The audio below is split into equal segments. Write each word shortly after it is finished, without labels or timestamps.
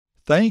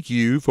Thank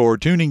you for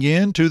tuning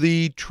in to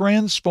the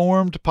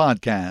Transformed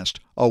Podcast,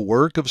 a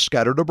work of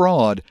Scattered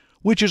Abroad,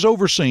 which is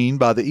overseen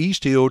by the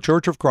East Hill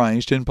Church of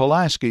Christ in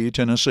Pulaski,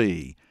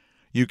 Tennessee.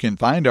 You can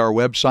find our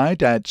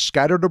website at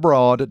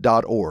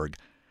scatteredabroad.org.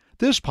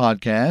 This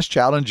podcast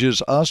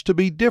challenges us to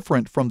be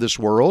different from this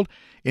world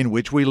in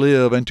which we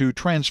live and to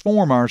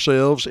transform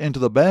ourselves into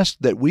the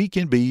best that we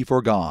can be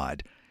for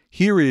God.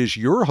 Here is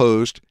your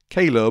host,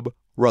 Caleb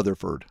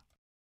Rutherford.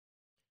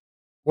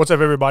 What's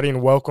up, everybody,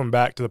 and welcome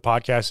back to the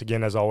podcast.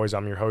 Again, as always,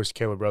 I'm your host,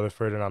 Caleb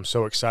Rutherford, and I'm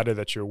so excited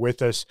that you're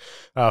with us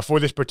for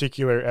this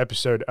particular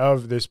episode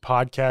of this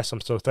podcast.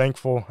 I'm so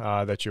thankful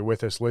that you're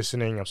with us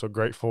listening. I'm so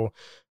grateful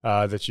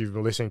that you've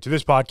been listening to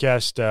this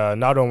podcast,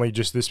 not only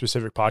just this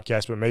specific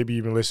podcast, but maybe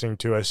even listening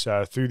to us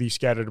through the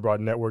Scattered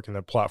Abroad Network and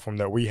the platform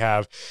that we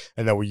have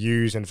and that we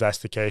use. And if that's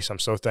the case, I'm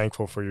so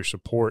thankful for your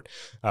support.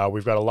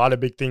 We've got a lot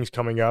of big things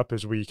coming up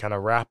as we kind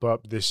of wrap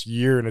up this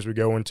year and as we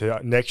go into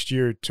next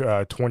year,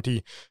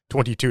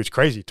 2022. It's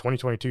crazy.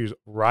 2022 is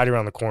right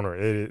around the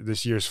corner.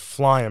 This year's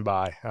flying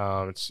by.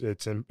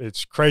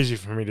 It's crazy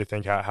for me to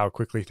think how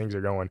quickly things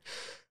are going.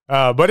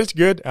 But it's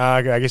good.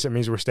 I guess it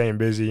means we're staying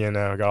busy and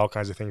got all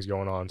kinds of things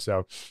going on.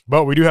 So,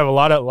 but we do have a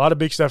lot of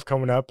big stuff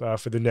coming up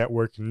for the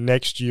network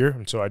next year,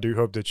 and so I do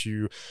hope that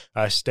you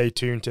stay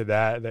tuned to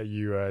that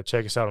you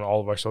check us out on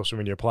all of our social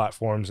media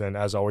platforms. And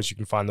as always, you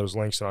can find those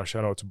links in our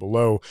show notes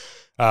below.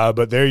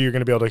 But there you're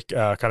going to be able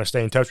to kind of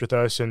stay in touch with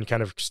us and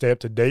kind of stay up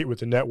to date with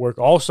the network.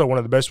 Also, one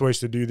of the best ways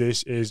to do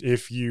this is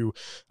if you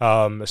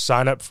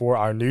sign up for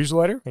our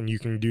newsletter, and you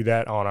can do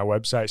that on our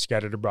website,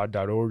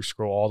 scatteredabroad.org.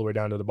 Scroll all the way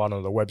down to the bottom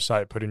of the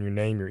website, put in your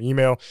name, your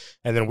email,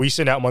 and then we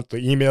send out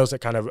monthly emails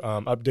that kind of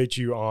update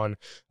you on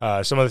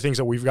some of the things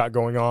that we've got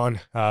going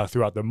on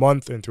throughout the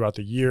month and throughout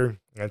the year,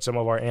 and some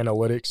of our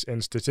analytics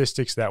and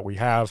statistics that we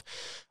have.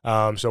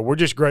 So we're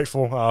just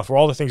grateful for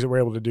all the things that we're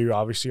able to do.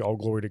 Obviously, all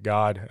glory to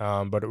God,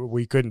 but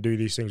we couldn't do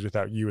these things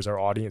without you as our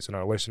audience and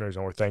our listeners,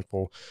 and we're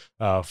thankful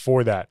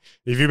for that.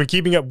 If you've been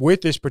keeping up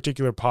with this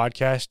particular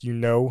podcast, you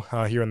know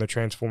here on the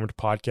Transformed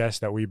Podcast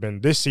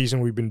that this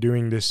season we've been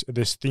doing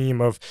this theme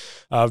of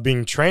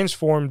being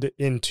transformed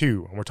into.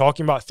 And we're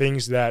talking about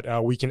things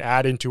that we can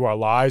add into our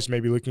lives,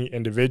 maybe looking at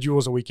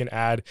individuals that we can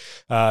add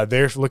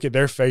look at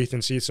their faith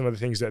and see some of the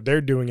things that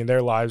they're doing in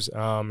their lives,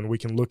 and we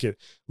can look at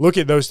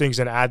those things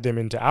and add them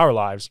into our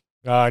lives.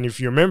 And if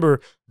you remember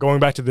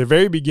going back to the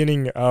very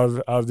beginning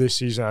of this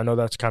season, I know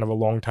that's kind of a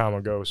long time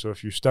ago, so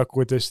if you stuck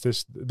with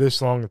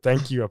this long,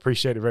 thank you. I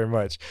appreciate it very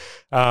much.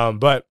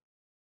 But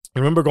I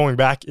remember going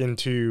back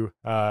into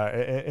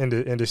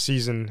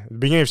the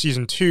beginning of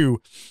season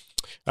 2.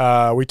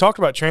 We talked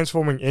about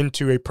transforming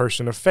into a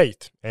person of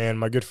faith, and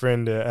my good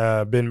friend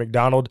Ben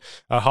McDonald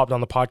hopped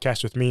on the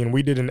podcast with me, and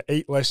we did an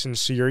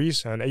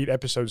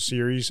 8-episode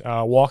series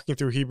walking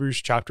through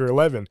Hebrews chapter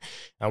 11,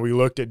 and we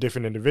looked at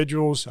different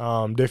individuals,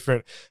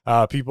 different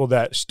people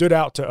that stood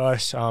out to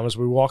us as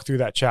we walked through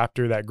that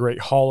chapter, that great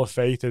hall of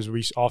faith as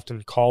we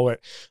often call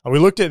it, and we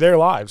looked at their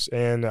lives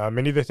and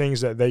many of the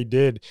things that they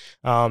did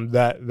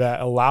that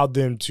allowed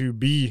them to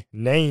be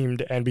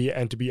named and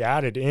to be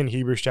added in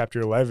Hebrews chapter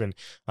 11.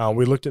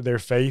 We looked at their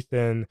faith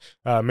and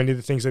many of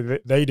the things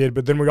that they did,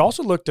 but then we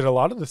also looked at a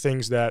lot of the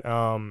things that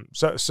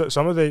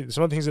some of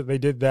the things that they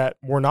did that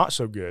were not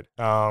so good,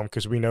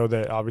 because we know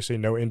that obviously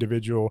no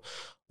individual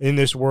in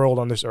this world,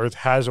 on this earth,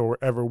 has or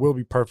ever will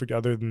be perfect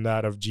other than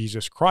that of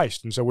Jesus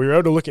Christ. And so we were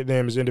able to look at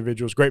them as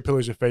individuals, great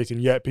pillars of faith,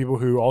 and yet people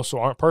who also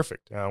aren't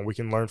perfect. We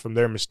can learn from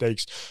their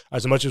mistakes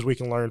as much as we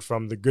can learn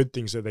from the good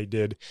things that they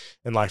did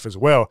in life as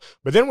well.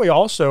 But then we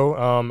also,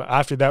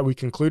 after that, we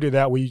concluded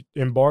that we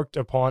embarked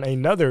upon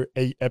another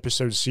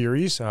 8-episode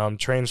series,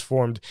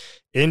 Transformed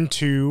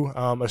into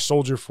a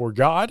Soldier for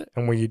God,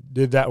 and we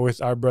did that with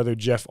our brother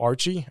Jeff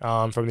Archie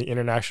from the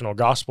International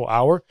Gospel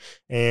Hour,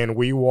 and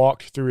we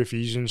walked through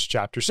Ephesians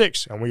chapter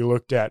 6, and we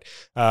looked at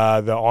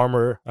the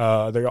armor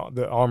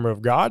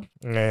of God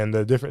and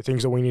the different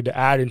things that we need to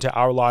add into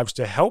our lives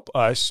to help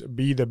us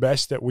be the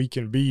best that we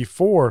can be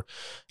for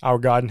our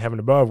God in heaven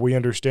above. We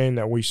understand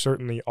that we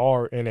certainly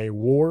are in a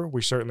war.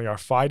 We certainly are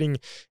fighting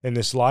in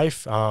this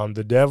life,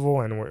 the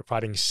devil, and we're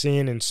fighting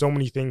sin and so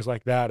many things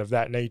like that of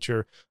that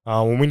nature.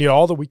 When we need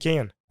all that we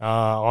can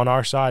on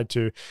our side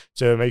to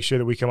make sure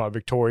that we come out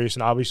victorious.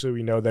 And obviously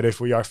we know that if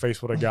we are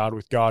faithful to God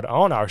with God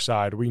on our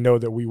side, we know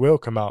that we will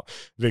come out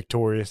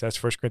victorious.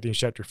 That's 1 Corinthians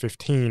chapter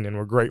 15, and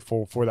we're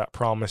grateful for that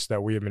promise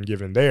that we have been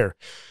given there.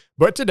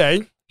 But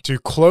today, to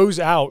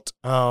close out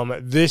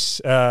this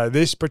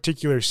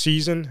particular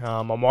season,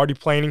 I'm already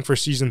planning for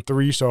season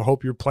 3, so I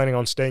hope you're planning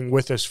on staying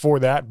with us for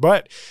that.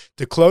 But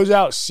to close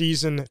out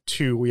season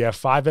 2, we have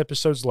 5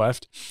 episodes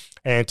left.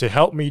 And to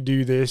help me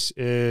do this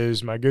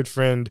is my good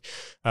friend,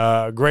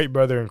 great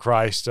brother in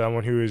Christ,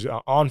 someone who is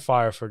on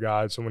fire for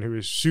God, someone who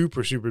is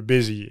super, super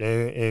busy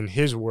in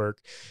his work,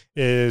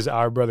 is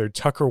our brother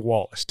Tucker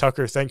Wallace.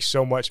 Tucker, thanks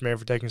so much, man,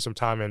 for taking some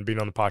time and being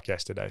on the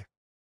podcast today.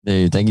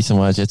 Dude, thank you so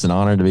much. It's an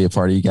honor to be a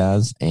part of you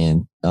guys,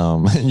 and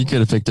you could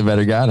have picked a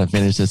better guy to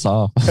finish this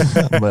off.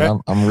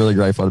 But I'm really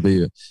grateful to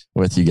be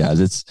with you guys.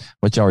 It's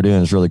what y'all are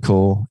doing is really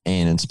cool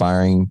and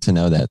inspiring to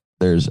know that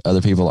there's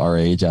other people our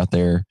age out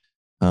there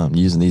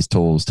using these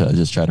tools to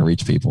just try to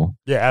reach people.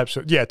 Yeah,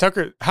 absolutely. Yeah,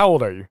 Tucker, how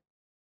old are you?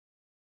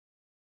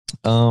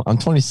 I'm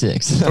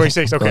 26.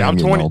 26. Okay, I'm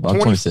 20. I'm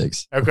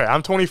 26. Okay,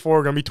 I'm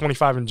 24. Going to be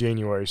 25 in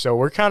January. So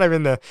we're kind of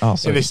in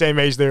the same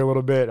age there a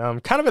little bit.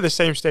 Kind of at the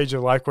same stage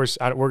of life. Of course,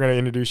 we're going to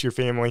introduce your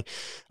family,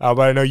 but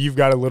I know you've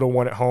got a little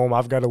one at home.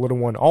 I've got a little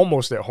one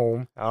almost at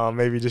home.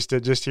 Maybe just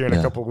here in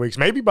a couple of weeks.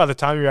 Maybe by the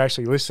time you're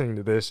actually listening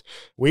to this,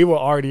 we will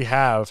already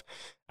have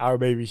our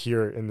baby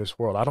here in this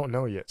world. I don't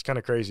know yet. It's kind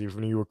of crazy.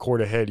 When you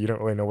record ahead, you don't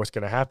really know what's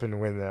going to happen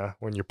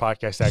when your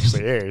podcast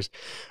actually airs.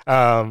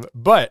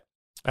 But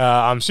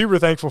I'm super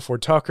thankful for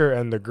Tucker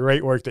and the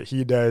great work that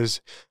he does.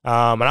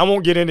 And I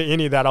won't get into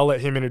any of that. I'll let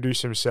him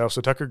introduce himself.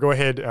 So Tucker, go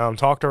ahead,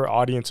 talk to our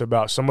audience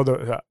about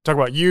talk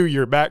about you,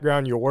 your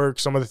background, your work,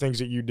 some of the things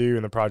that you do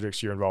and the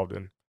projects you're involved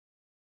in.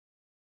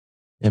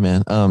 Yeah,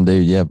 man.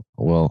 Dude, yeah.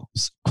 Well,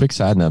 quick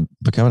side note,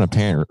 becoming a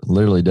parent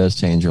literally does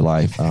change your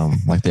life.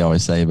 Like they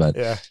always say, but,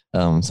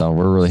 so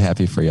we're really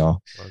happy for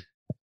y'all.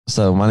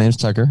 So my name's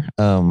Tucker.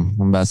 I'm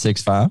about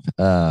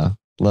 6'5",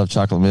 love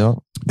chocolate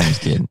milk. I'm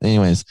just kidding.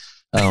 Anyways,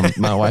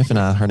 my wife and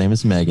I, her name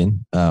is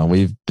Megan.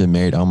 We've been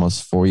married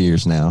almost 4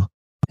 years now,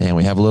 and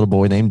we have a little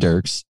boy named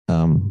Dirks,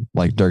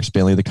 like Dirks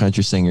Bentley, the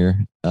country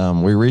singer.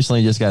 We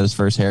recently just got his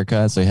first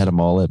haircut, so he had a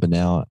mullet, but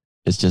now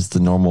it's just the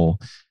normal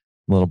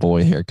little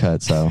boy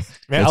haircut. So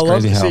man, it's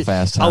crazy how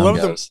fast time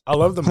goes. I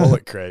love the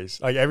mullet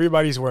craze. Like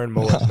everybody's wearing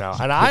mullets now,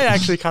 and I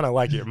actually kind of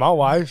like it. My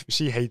wife,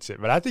 she hates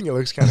it, but I think it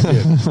looks kind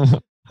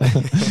of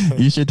good.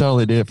 You should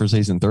totally do it for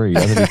season 3.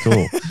 That'd be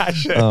cool. I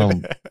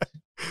should.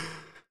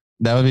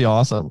 That would be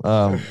awesome.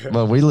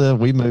 But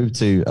we moved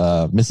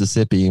to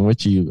Mississippi, in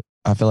which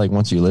I feel like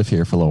once you live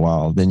here for a little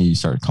while, then you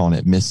start calling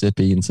it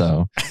Mississippi. And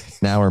so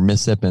now we're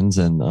Mississippans.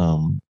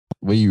 And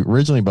we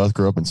originally both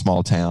grew up in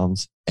small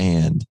towns.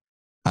 And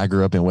I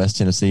grew up in West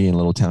Tennessee in a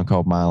little town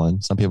called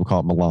Milan. Some people call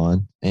it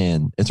Milan.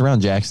 And it's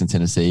around Jackson,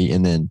 Tennessee.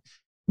 And then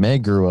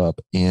Meg grew up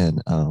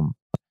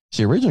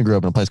she originally grew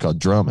up in a place called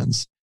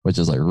Drummond's, which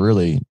is like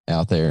really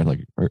out there,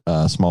 like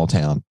a small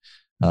town.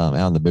 Out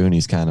in the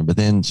boonies kind of, but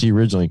then she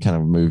originally kind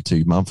of moved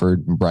to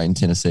Mumford and Brighton,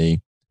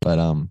 Tennessee. But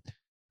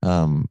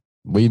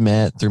we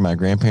met through my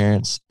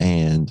grandparents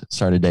and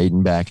started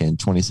dating back in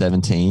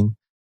 2017.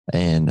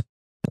 And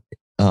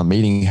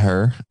meeting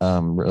her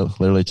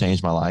literally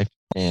changed my life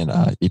and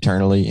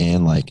eternally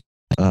and like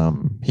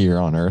here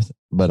on earth.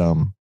 But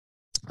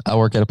I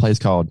work at a place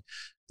called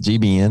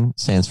GBN,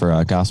 stands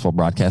for Gospel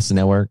Broadcasting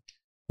Network.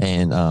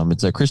 And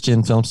it's a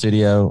Christian film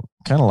studio,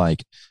 kind of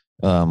like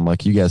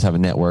you guys have a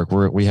network.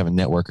 We have a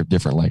network of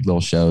different like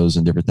little shows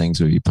and different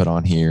things we put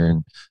on here.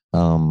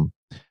 And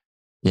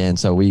and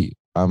so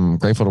I'm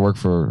grateful to work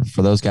for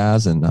those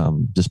guys.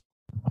 And just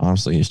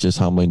honestly, it's just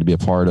humbling to be a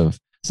part of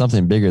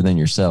something bigger than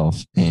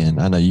yourself. And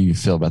I know you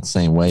feel about the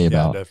same way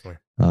about definitely.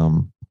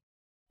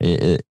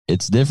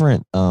 It's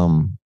different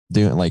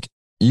doing like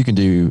you can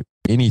do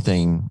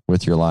anything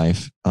with your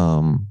life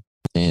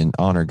and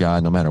honor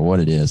God no matter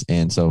what it is.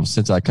 And so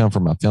since I come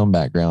from a film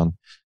background,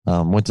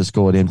 went to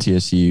school at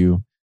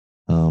MTSU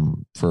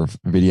for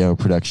video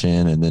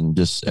production. And then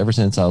just ever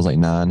since I was like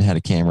 9, had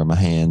a camera in my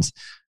hands.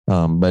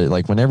 But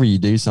like whenever you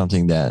do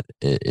something that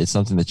it's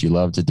something that you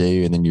love to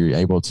do and then you're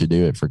able to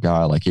do it for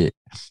God,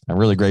 I'm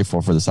really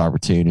grateful for this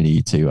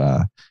opportunity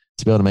to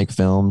be able to make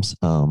films,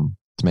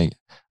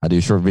 I do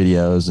short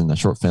videos and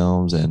short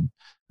films. And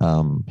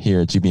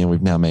here at GBN,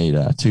 we've now made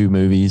 2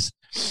 movies.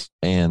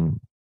 And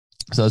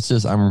so it's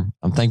just, I'm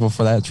thankful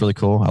for that. It's really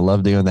cool. I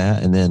love doing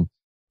that. And then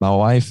my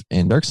wife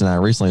and Dirks and I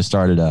recently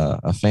started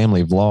a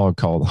family vlog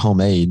called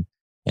Homemade.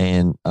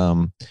 And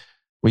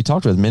we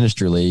talked with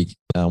Ministry League.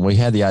 We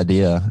had the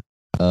idea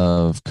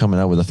of coming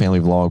up with a family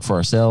vlog for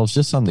ourselves,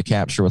 just something to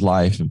capture with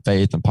life and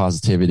faith and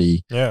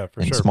positivity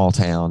in small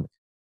town.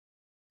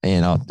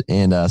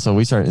 And so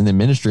we started, and then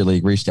Ministry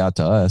League reached out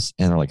to us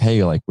and they're like,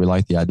 hey, like we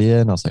like the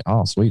idea. And I was like,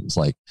 oh, sweet. It's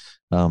like,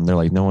 they're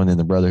like, no one in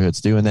the brotherhood's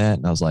doing that.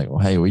 And I was like, well,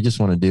 hey, we just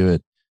want to do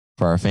it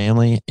for our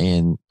family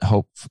and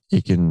hope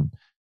it can,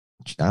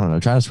 I don't know,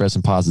 try to spread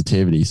some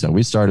positivity. So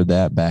we started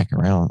that back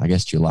around, I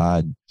guess,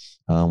 July.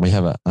 We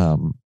have a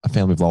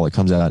family vlog that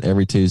comes out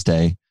every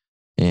Tuesday.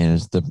 And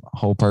the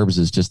whole purpose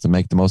is just to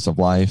make the most of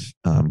life,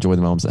 enjoy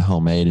the moments at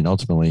Homemade, and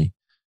ultimately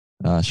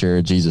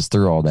share Jesus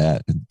through all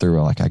that and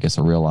through, like, I guess,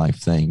 a real life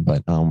thing.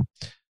 But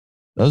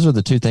those are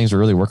the 2 things we're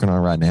really working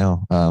on right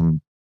now.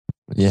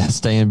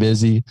 Staying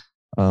busy.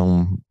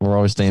 We're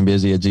always staying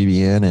busy at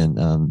GBN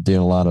and doing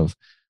a lot of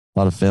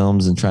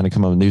films and trying to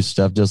come up with new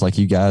stuff, just like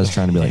you guys,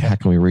 trying to be like, how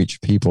can we reach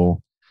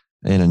people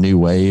in a new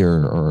way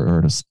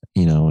or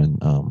you know,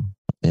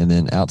 and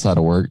then outside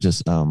of work,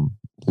 just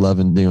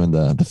loving doing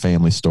the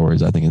family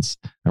stories. I think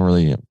I'm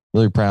really,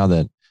 really proud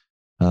that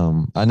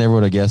I never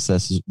would have guessed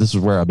this is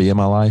where I'll be in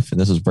my life and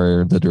this is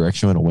where the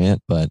direction it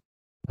went, but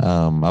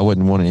I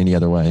wouldn't want it any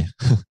other way.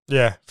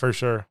 Yeah, for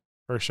sure.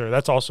 For sure.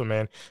 That's awesome,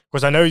 man.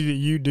 Because I know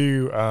you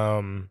do,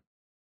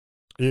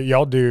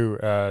 y'all do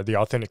the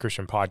Authentic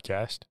Christian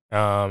podcast.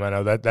 I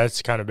know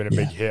that's kind of been a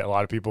big hit. A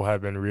lot of people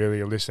have been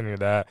really listening to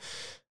that.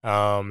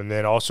 And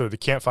then also the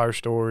campfire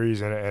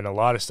stories and a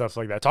lot of stuff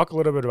like that. Talk a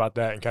little bit about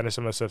that and kind of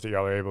some of the stuff that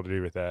y'all are able to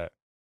do with that.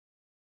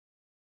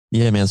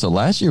 Yeah, man. So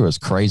last year was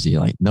crazy.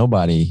 Like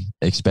nobody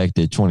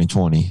expected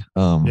 2020.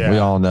 We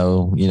all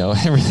know,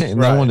 everything.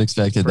 Right. No one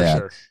expected that.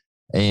 Sure.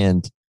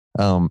 And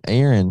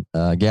Aaron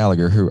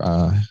Gallagher, who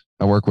I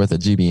work with at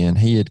GBN,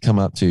 he had come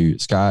up to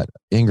Scott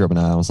Ingram and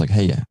I was like,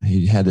 hey,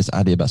 he had this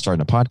idea about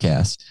starting a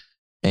podcast.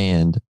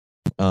 And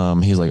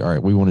he's like, all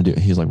right, we want to do it.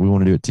 He's like, we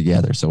want to do it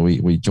together. So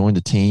we joined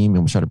a team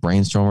and we started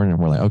brainstorming and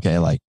we're like, okay,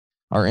 like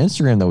our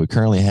Instagram that we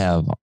currently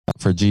have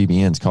for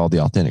GBN is called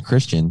The Authentic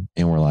Christian.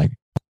 And we're like,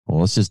 well,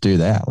 let's just do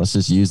that. Let's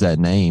just use that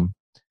name.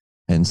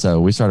 And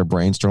so we started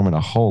brainstorming a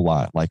whole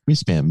lot. Like we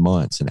spent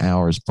months and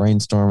hours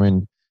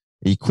brainstorming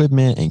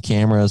equipment and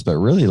cameras, but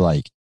really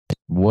like,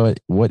 what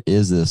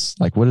is this?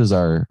 Like, what is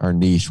our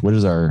niche? What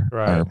is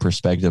our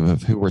perspective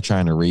of who we're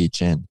trying to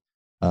reach? And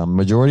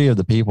majority of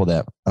the people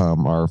that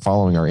are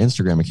following our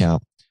Instagram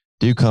account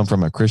do come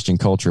from a Christian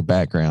culture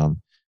background,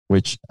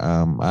 which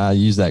I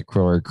use that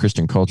word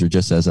Christian culture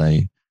just as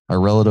a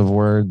relative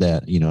word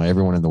that,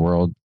 everyone in the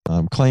world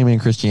claiming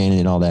Christianity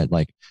and all that,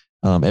 like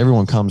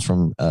everyone comes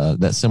from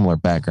that similar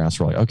background.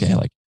 So we're like, okay,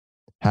 like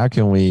how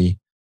can we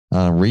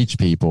reach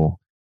people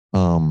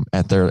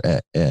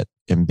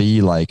and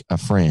be like a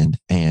friend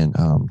and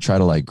try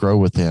to like grow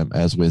with them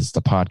as with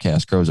the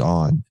podcast grows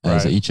on.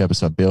 As each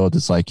episode builds,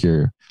 it's like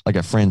you're like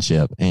a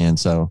friendship. And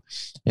so,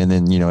 and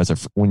then,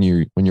 when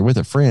you're with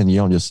a friend, you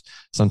don't just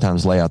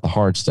sometimes lay out the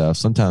hard stuff.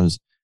 Sometimes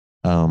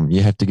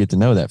you have to get to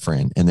know that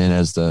friend. And then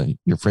as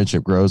your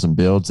friendship grows and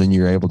builds, then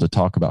you're able to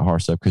talk about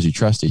hard stuff because you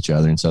trust each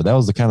other. And so that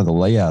was the kind of the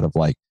layout of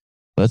like,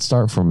 let's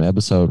start from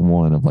episode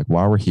 1 of like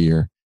why we're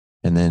here.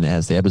 And then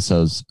as the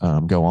episodes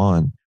go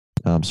on,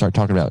 start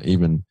talking about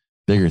even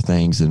bigger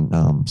things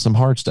and some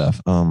hard stuff.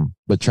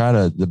 But try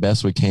to, the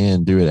best we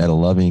can, do it at a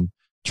loving,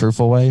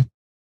 truthful way.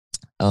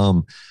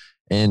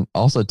 And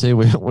also too,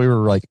 we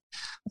were like,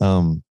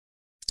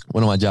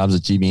 one of my jobs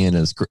at GBN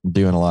is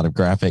doing a lot of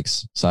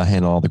graphics. So I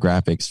handle all the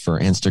graphics for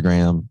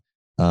Instagram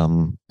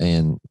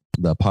and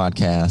the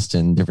podcast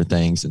and different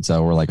things. And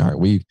so we're like, all right,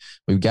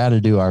 we've got to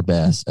do our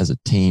best as a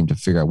team to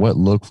figure out what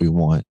look we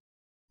want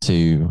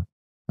to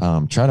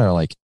try to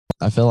like,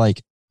 I feel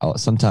like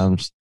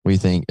sometimes we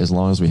think as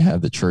long as we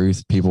have the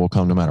truth, people will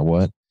come no matter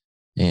what.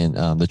 And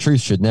the truth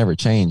should never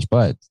change.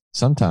 But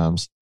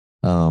sometimes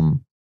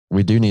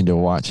we do need to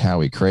watch how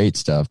we create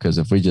stuff, because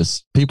if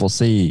people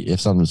see if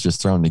something's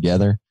just thrown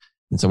together.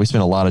 And so we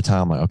spend a lot of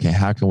time like, okay,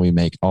 how can we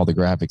make all the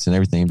graphics and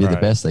everything be the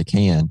best they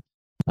can?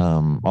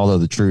 Although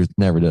the truth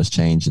never does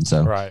change. And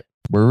so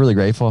we're really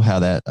grateful how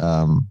that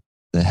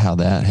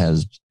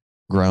has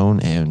grown.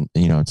 And,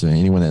 to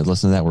anyone that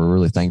listens to that, we're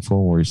really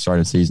thankful. We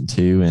started season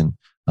 2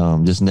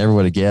 and just never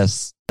would have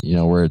guessed,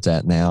 where it's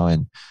at now.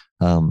 And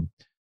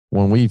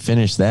when we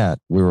finished that,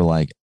 we were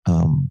like,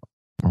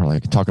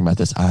 talking about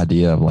this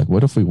idea of like,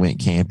 what if we went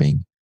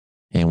camping?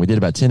 And we did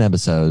about 10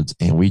 episodes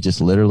and we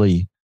just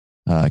literally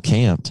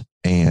camped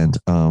and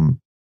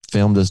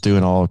filmed us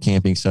doing all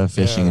camping stuff,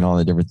 fishing and all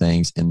the different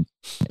things. And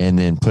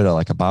then put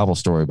a Bible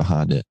story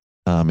behind it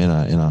in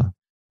a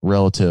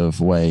relative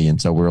way.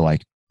 And so we're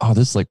like, oh,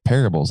 this is like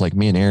parables. Like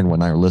me and Aaron one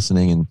night were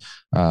listening, and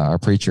our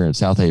preacher at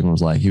South Haven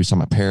was like, he was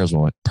talking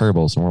about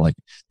parables. And we're like,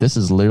 this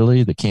is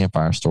literally the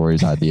campfire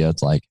stories idea.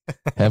 It's like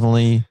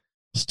heavenly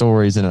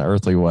stories in an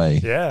earthly way.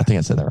 Yeah. I think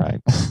I said that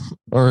right.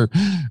 Or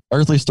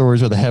earthly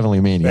stories with a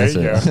heavenly meaning. There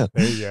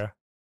you go.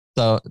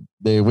 So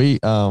we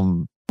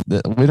don't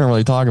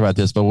really talk about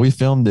this, but we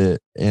filmed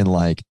it in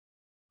like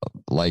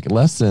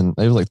less than,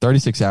 it was like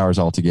 36 hours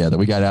altogether.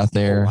 We got out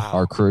there,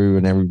 our crew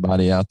and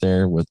everybody out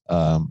there with,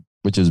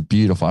 which is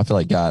beautiful. I feel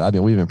like God,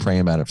 we've been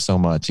praying about it so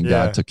much, and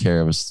God took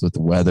care of us with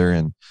the weather.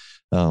 And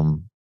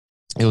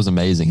it was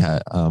amazing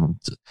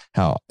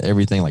how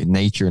everything, like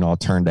nature and all,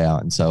 turned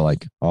out. And so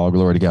like all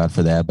glory to God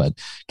for that. But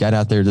got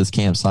out there to this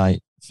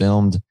campsite,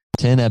 filmed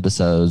 10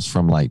 episodes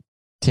from like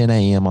 10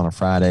 a.m. on a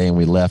Friday, and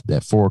we left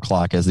at 4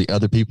 o'clock as the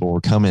other people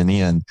were coming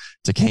in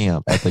to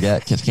camp at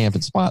the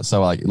camping spot. So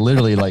like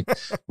literally like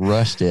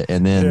rushed it.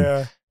 And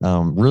then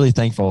really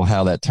thankful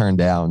how that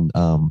turned out.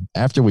 And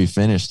after we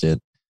finished it,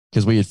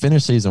 because we had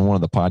finished season 1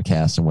 of the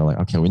podcast, and we're like,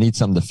 okay, we need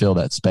something to fill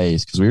that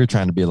space, because we were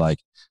trying to be like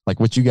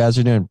what you guys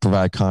are doing,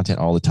 provide content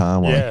all the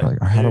time.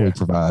 How do we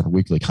provide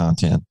weekly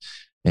content?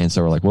 And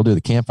so we're like, we'll do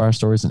the campfire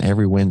stories, and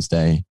every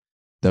Wednesday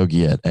they'll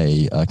get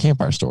a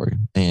campfire story.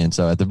 And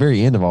so at the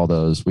very end of all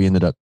those, we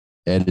ended up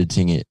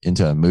editing it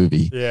into a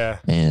movie. Yeah.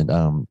 And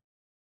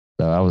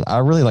so I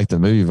really like the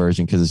movie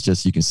version, because it's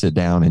just, you can sit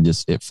down and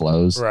just, it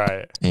flows.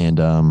 Right.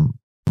 And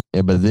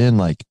but then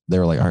like they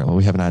were like, all right, well,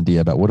 we have an idea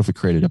about what if we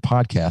created a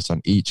podcast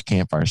on each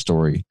campfire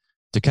story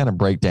to kind of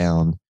break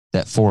down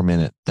that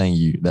 4-minute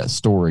thing, that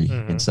story.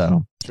 Mm-hmm. And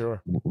so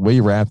we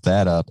wrapped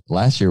that up.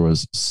 Last year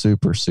was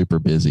super, super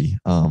busy.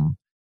 But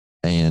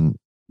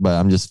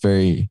I'm just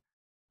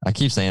I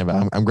keep saying,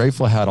 but I'm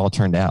grateful how it all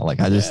turned out. Like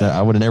I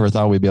would have never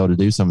thought we'd be able to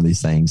do some of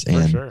these things.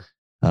 And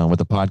with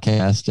the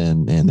podcast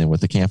and then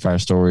with the campfire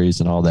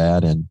stories and all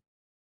that. And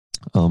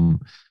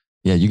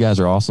yeah, you guys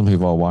are awesome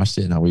who've all watched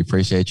it, and we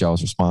appreciate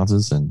y'all's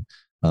responses. And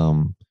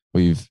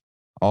we've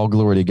all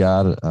glory to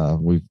God.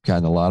 We've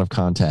gotten a lot of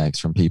contacts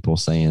from people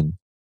saying,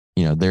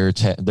 they're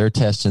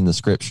testing the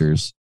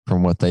scriptures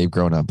from what they've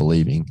grown up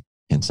believing,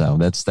 and so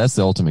that's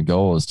the ultimate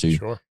goal, is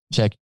to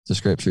check the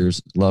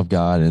scriptures, love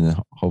God, and then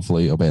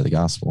hopefully obey the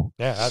gospel.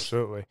 Yeah,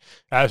 absolutely.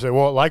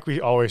 Well, like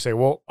we always say,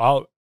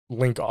 I'll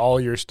link all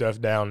your stuff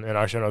down in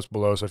our show notes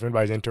below. So if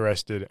anybody's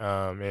interested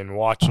in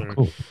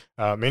watching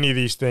any of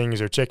these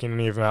things or checking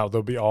any of them out,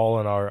 they'll be all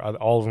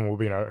of them will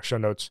be in our show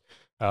notes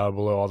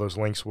below. All those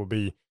links will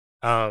be.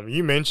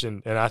 You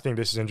mentioned, and I think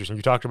this is interesting,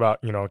 you talked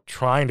about,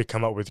 trying to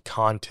come up with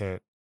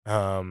content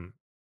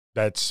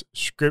that's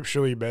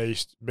scripturally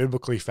based,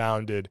 biblically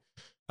founded,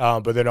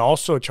 but then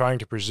also trying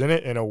to present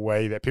it in a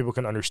way that people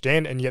can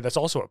understand, and yet that's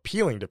also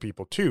appealing to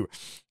people too.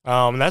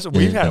 And that's what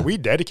we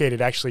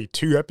dedicated actually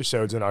 2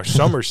 episodes in our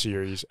summer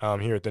series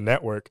here at the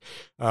network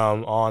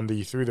on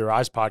the Through Their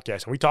Eyes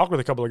podcast. And we talked with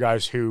a couple of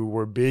guys who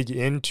were big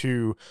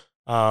into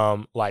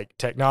like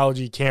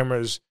technology,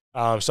 cameras,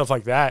 stuff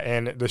like that,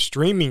 and the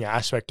streaming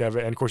aspect of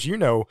it. And of course,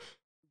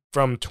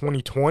 from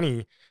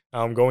 2020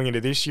 going into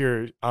this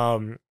year,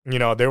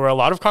 there were a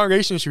lot of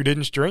congregations who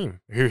didn't stream,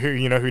 who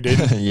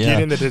didn't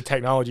get into the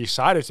technology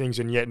side of things.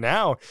 And yet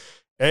now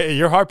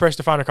you're hard pressed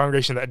to find a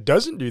congregation that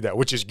doesn't do that,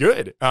 which is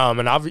good.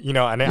 And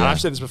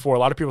I've said this before, a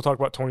lot of people talk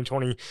about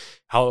 2020,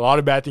 how a lot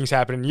of bad things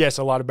happened. And yes,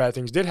 a lot of bad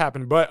things did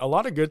happen, but a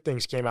lot of good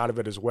things came out of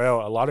it as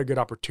well. A lot of good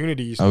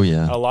opportunities. Oh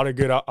yeah. A lot of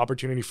good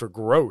opportunity for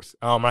growth.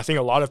 I think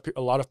a lot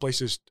of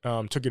places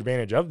took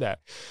advantage of that.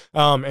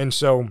 And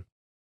so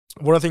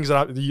one of the things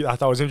that I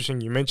thought was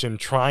interesting, you mentioned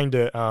trying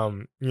to,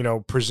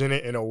 present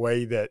it in a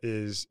way that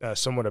is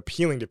somewhat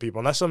appealing to people.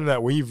 And that's something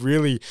that we've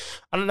really,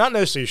 not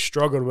necessarily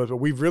struggled with, but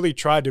we've really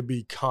tried to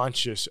be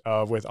conscious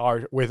of with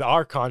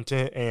our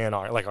content and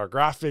our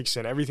graphics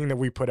and everything that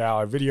we put out,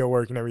 our video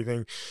work and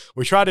everything.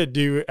 We try to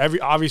do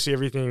obviously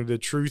everything. The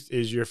truth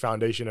is your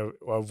foundation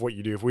of what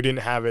you do. If we didn't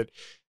have it,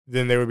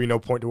 then there would be no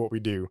point to what we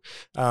do.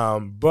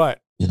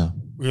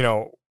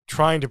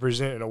 Trying to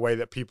present in a way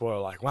that people are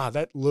like, wow,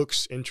 that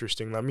looks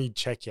interesting. Let me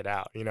check it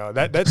out.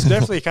 That's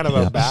definitely kind of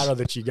a battle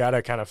that you got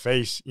to kind of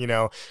face,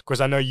 because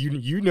I know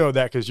you know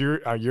that because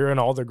you're in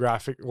all the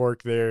graphic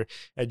work there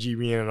at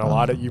GBN,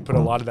 and you put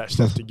a lot of that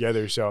stuff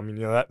together. So, I mean,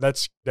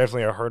 that's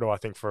definitely a hurdle, I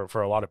think,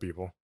 for a lot of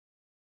people.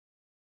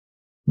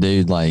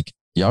 Dude, like,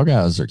 y'all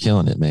guys are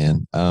killing it,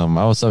 man. I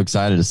was so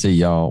excited to see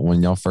y'all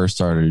when y'all first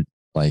started,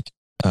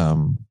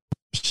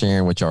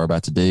 sharing what y'all are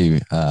about to do,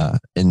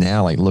 and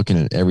now looking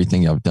at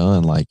everything y'all have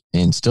done,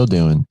 and still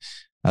doing,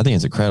 I think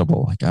it's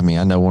incredible. I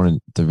know one of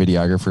the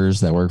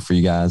videographers that work for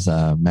you guys,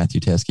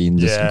 Matthew Teskey, and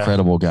just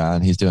incredible guy,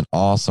 and he's doing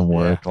awesome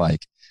work.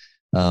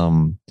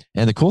 And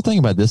the cool thing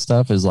about this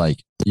stuff is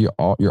you're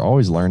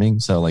always learning.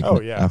 So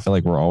I feel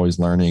like we're always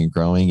learning and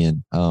growing,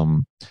 and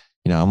I'm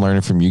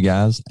learning from you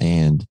guys,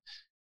 and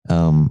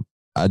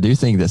I do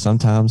think that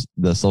sometimes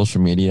the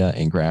social media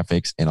and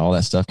graphics and all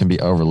that stuff can be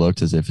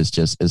overlooked as if it's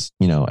just as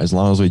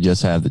long as we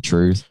just have the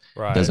truth,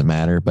 it doesn't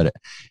matter. But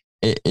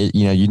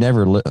you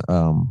never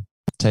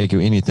take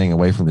anything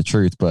away from the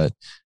truth, but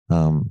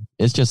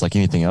it's just like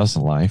anything else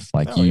in life.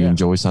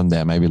 Enjoy something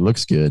that maybe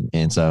looks good.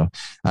 And so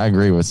I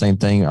agree with the same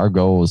thing. Our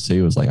goal is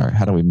all right,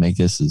 how do we make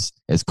this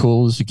as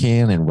cool as you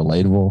can and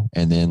relatable?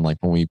 And then when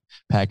we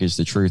package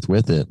the truth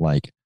with it,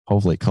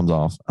 hopefully it comes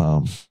off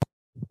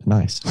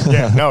nice.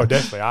 Yeah, no,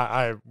 definitely.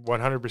 I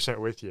 100%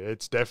 with you.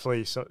 It's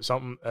definitely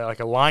something like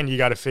a line you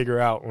got to figure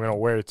out,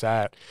 where it's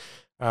at.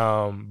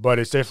 But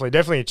it's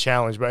definitely a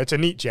challenge, but it's a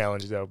neat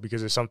challenge though,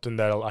 because it's something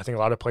that I think a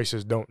lot of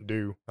places don't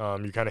do.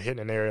 You kind of hit in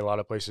an area a lot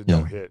of places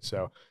don't hit.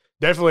 So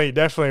definitely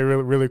a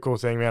really, really cool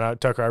thing, man.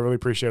 Tucker, I really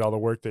appreciate all the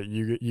work that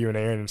you and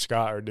Aaron and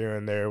Scott are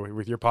doing there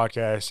with your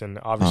podcast, and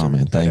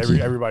obviously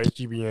everybody at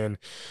GBN.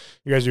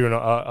 You guys are doing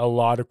a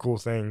lot of cool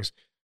things.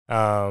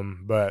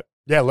 But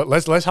yeah,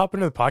 let's hop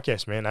into the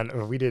podcast, man. I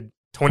know we did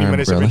 20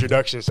 minutes of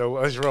introduction, so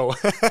let's roll.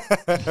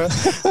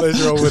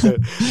 Let's roll with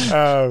it.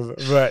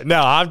 But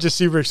no, I'm just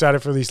super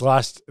excited for these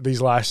last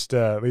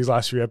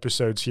few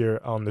episodes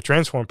here on the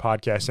Transform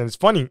podcast. And it's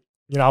funny,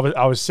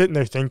 I was sitting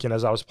there thinking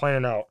as I was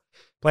planning out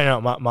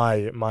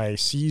my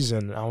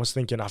season. I was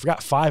thinking, I've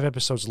got 5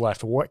 episodes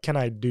left. What can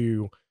I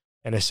do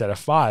in a set of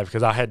 5?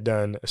 Because I had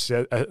done a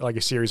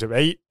series of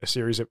 8,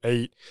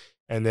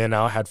 and then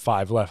I had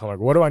 5 left. I'm like,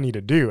 what do I need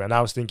to do? And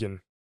I was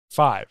thinking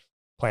 5,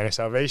 Plan of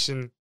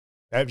Salvation.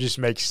 That just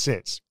makes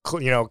sense.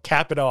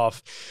 Cap it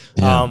off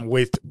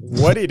with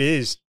what it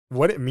is,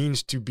 what it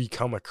means to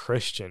become a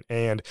Christian.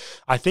 And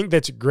I think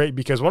that's great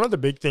because one of the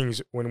big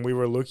things when we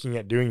were looking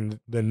at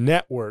doing the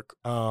network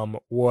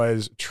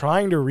was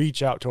trying to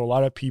reach out to a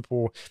lot of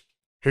people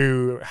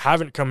who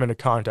haven't come into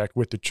contact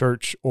with the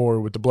church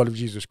or with the blood of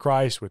Jesus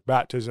Christ, with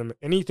baptism,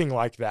 anything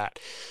like that.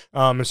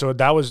 And so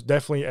that was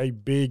definitely a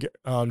big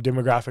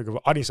demographic of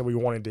audience that we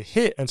wanted to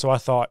hit. And so I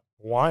thought,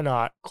 why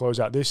not close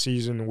out this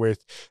season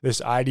with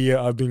this idea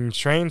of being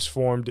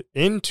transformed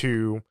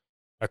into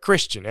a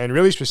Christian, and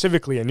really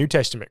specifically a New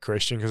Testament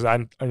Christian, because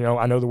I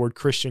know the word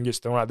Christian gets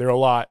thrown out there a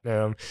lot.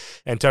 And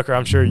Tucker,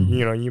 I'm sure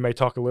you may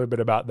talk a little bit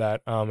about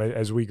that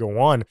as we go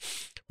on.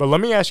 But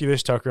let me ask you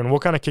this, Tucker, and we'll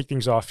kind of kick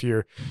things off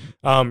here.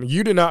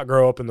 You did not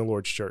grow up in the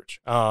Lord's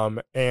church,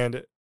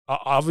 and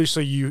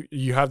obviously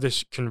you have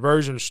this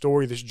conversion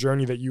story, this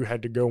journey that you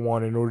had to go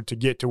on in order to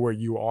get to where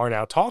you are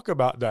now. Talk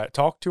about that.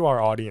 Talk to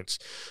our audience.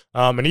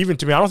 And even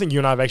to me, I don't think you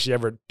and I have actually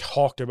ever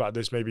talked about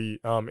this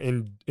maybe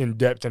in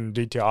depth and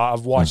detail.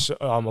 I've watched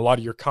a lot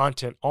of your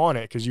content on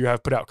it, because you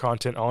have put out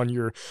content on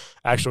your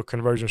actual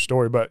conversion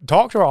story. But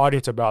talk to our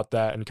audience about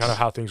that and kind of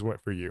how things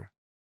went for you.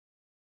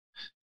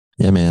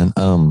 Yeah, man.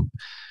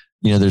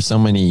 There's so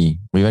many,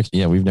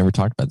 we've never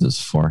talked about this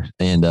before.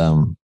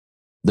 And,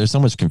 there's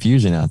so much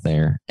confusion out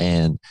there,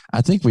 and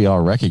I think we all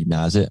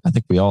recognize it. I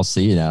think we all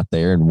see it out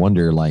there and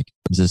wonder, like,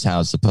 is this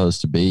how it's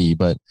supposed to be?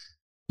 But,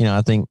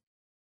 I think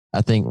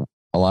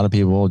a lot of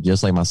people,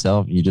 just like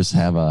myself, you just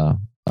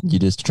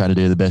try to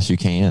do the best you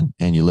can,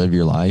 and you live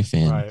your life.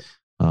 And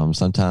right.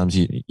 Sometimes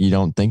you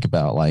don't think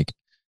about, like,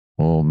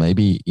 well,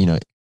 maybe,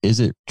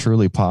 is it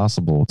truly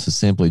possible to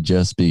simply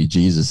just be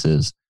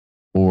Jesus's,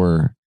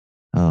 or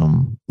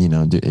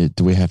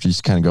do we have to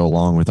just kind of go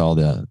along with all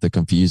the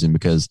confusion?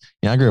 Because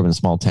I grew up in a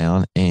small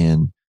town,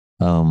 and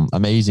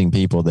amazing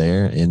people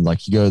there, and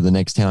like you go to the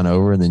next town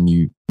over, and then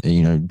you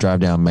drive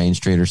down Main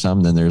Street or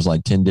something, then there's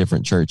like 10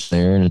 different churches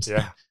there, and it's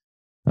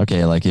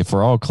okay. Like, if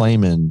we're all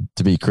claiming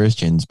to be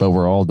Christians, but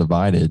we're all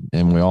divided,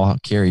 and we all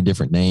carry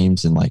different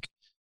names, and like,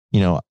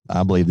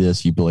 I believe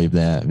this, you believe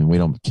that, and we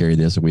don't carry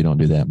this, or we don't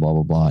do that, blah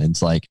blah blah.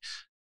 It's like,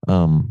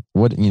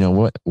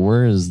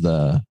 where is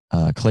the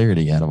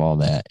clarity out of all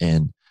that?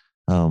 And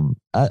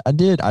I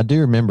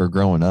do remember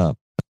growing up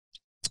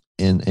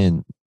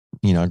in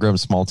I grew up in a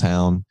small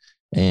town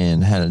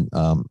and had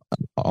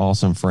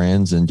awesome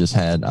friends, and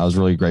I was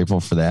really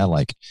grateful for that.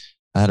 Like,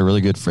 I had a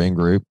really good friend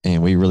group,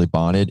 and we really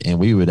bonded, and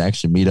we would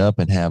actually meet up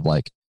and have,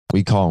 like,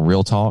 we call them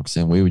real talks,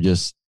 and we would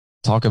just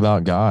talk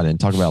about God and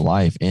talk about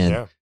life.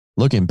 And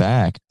looking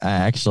back, I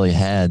actually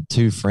had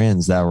two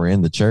friends that were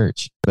in the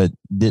church, but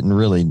didn't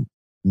really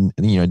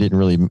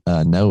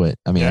know it.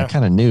 I mean, I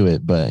kind of knew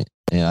it, but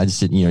I just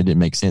didn't, it didn't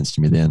make sense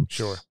to me then.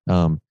 Sure.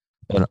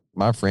 But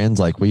my friends,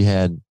 like,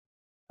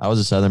 I was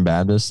a Southern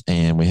Baptist,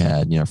 and we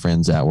had,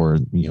 friends that were,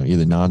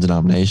 either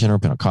non-denomination or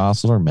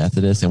Pentecostal or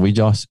Methodist. And we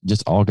just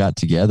all got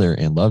together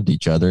and loved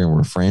each other, and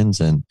were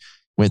friends and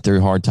went through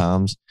hard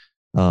times.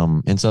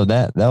 And so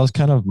that was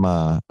kind of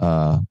my,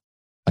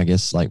 I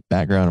guess, like,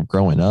 background of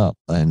growing up.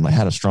 And I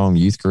had a strong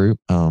youth group,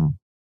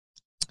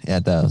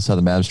 at the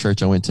Southern Baptist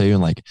church I went to.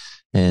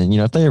 And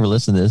if they ever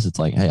listen to this, it's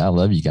like, hey, I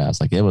love you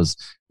guys. Like,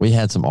 we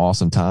had some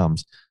awesome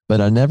times, but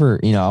I never,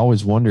 I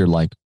always wondered,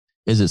 like,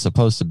 is it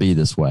supposed to be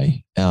this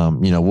way?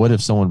 What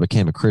if someone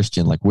became a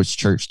Christian? Like, which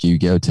church do you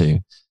go to?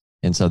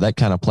 And so that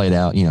kind of played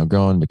out,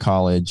 going to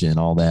college and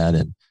all that,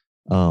 and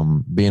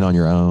being on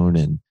your own.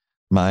 And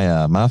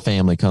my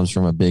family comes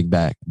from a big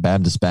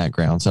Baptist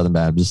background, Southern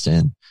Baptist.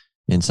 And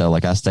so,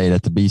 like, I stayed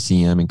at the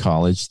BCM in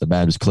college, the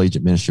Baptist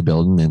Collegiate Ministry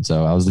Building. And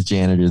so I was the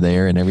janitor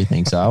there and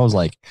everything. So I was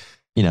like,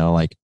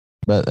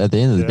 but at the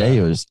end of the day,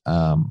 it was,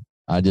 I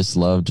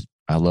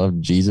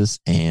loved Jesus,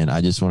 and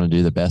I just want to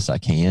do the best I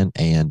can.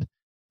 And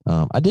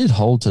I did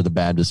hold to the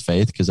Baptist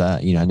faith, because I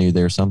knew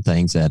there were some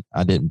things that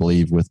I didn't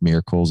believe, with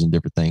miracles and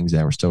different things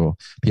that were still,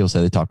 people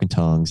say they talk in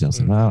tongues. And I was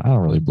like, well, I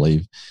don't really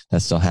believe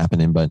that's still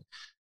happening. But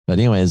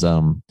anyways,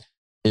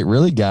 it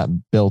really got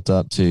built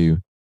up to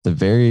the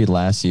very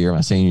last year,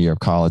 my senior year of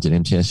college at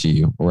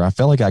MTSU, where I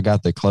felt like I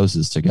got the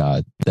closest to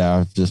God. That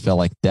I just felt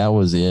like that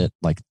was it.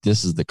 Like,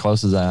 this is the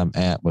closest I'm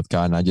at with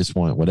God, and I just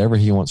want whatever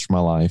He wants for my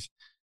life.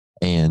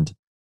 And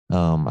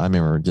I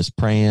remember just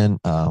praying,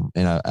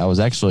 and I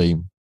was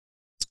actually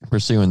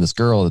pursuing this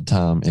girl at the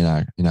time,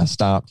 and I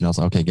stopped, and I was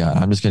like, okay, God,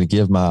 I'm just going to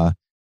give my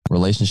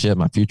relationship,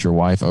 my future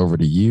wife, over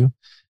to you,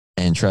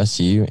 and trust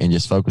you, and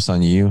just focus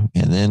on you.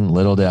 And then,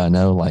 little did I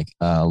know, like,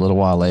 a little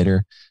while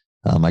later,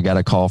 I got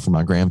a call from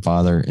my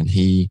grandfather, and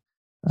he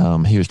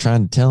was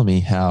trying to tell me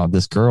how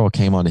this girl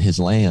came onto his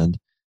land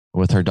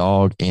with her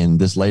dog and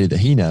this lady that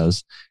he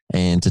knows,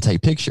 and to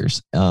take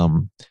pictures.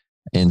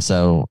 And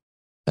so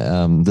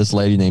this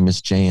lady named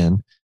Miss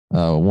Jan,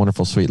 a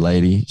wonderful, sweet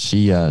lady,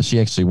 she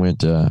actually went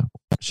to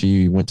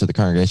the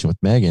congregation with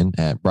Megan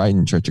at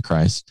Brighton Church of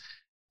Christ.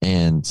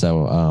 And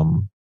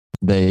so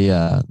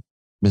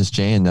Miss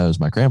Jan knows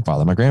my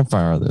grandfather. My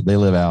grandfather, they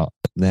live out,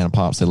 Nana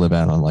Pops, they live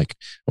out on like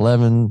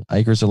 11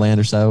 acres of land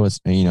or so.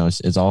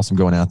 It's awesome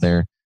going out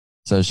there.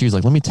 So she was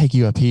like, let me take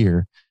you up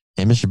here,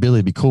 and Mr. Billy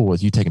would be cool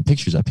with you taking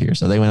pictures up here.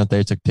 So they went up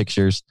there, took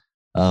pictures.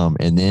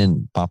 And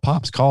then my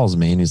pops calls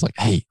me, and he's like,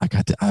 hey,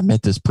 I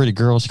met this pretty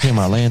girl. She came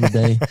on our land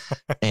today,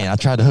 and I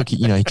tried to hook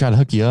you, he tried to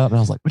hook you up. And I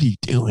was like, what are you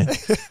doing?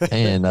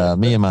 And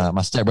me and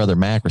my stepbrother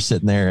Mac were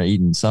sitting there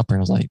eating supper, and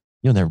I was like,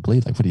 you'll never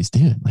believe like what he's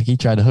doing. Like, he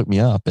tried to hook me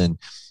up. And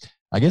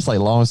I guess, like,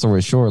 long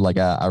story short, like,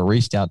 I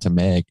reached out to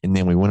Meg, and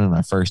then we went on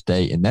our first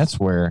date, and that's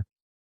where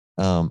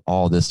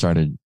all this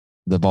started.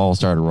 The ball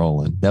started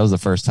rolling. That was the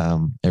first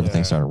time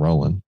everything started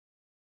rolling.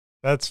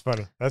 That's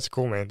funny. That's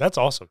cool, man. That's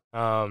awesome.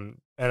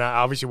 And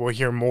obviously we'll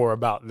hear more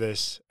about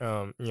this,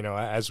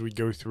 as we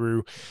go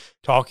through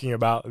talking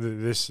about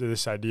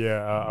this idea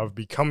of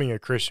becoming a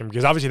Christian,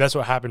 because obviously that's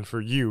what happened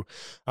for you.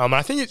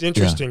 I think it's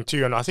interesting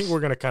too, and I think we're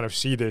going to kind of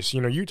see this.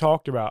 You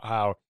talked about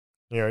how,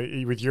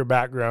 with your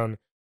background,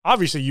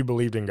 obviously you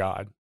believed in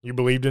God, you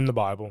believed in the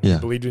Bible, you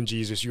believed in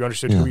Jesus, you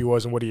understood who he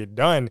was and what he had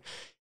done,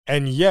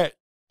 and yet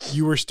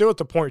you were still at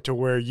the point to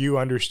where you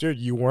understood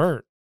you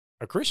weren't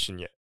a Christian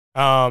yet.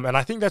 And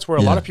I think that's where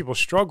a lot of people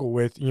struggle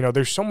with,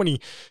 there's so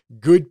many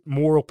good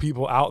moral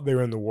people out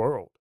there in the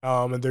world.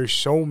 And there's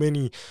so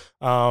many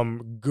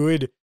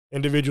good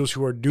individuals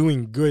who are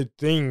doing good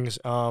things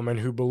and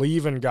who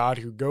believe in God,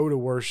 who go to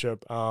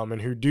worship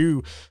and who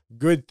do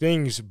good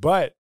things,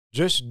 but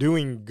just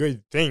doing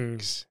good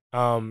things,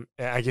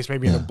 I guess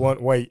maybe in a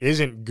blunt way,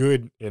 isn't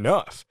good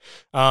enough.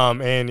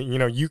 And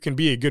you can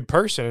be a good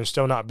person and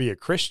still not be a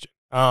Christian.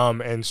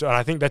 And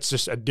I think that's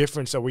just a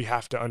difference that we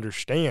have to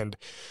understand.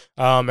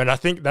 And I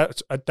think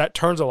that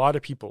turns a lot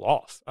of people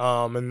off.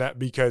 And that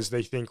because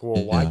they think,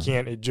 well, why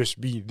can't it just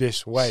be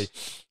this way?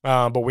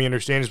 But we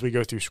understand as we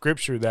go through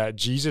scripture that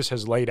Jesus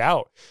has laid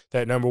out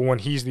that, number one,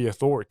 he's the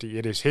authority.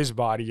 It is his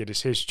body. It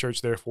is his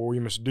church. Therefore,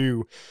 we must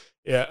do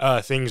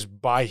things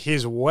by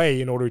his way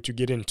in order to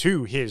get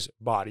into his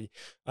body.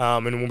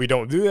 And when we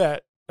don't do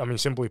that,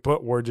 simply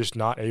put, we're just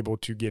not able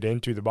to get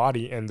into the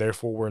body, and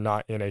therefore we're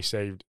not in a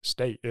saved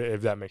state,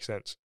 if that makes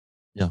sense.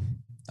 Yeah.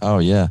 Oh,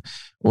 yeah.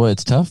 Well,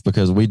 it's tough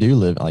because we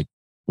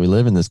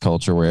live in this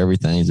culture where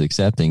everything is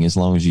accepting as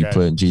long as you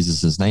put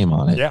Jesus's name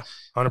on it. Yeah,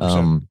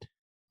 100%.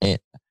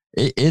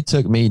 It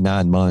took me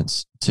 9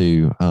 months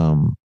to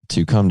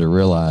come to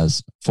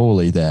realize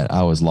fully that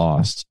I was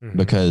lost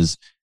because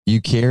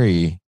you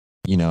carry,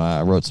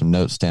 I wrote some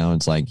notes down.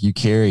 It's like you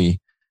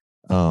carry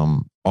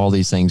all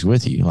these things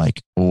with you.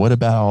 Like, well, what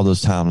about all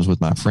those times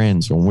with my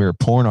friends when we were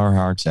pouring our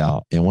hearts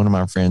out and one of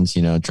my friends,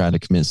 tried to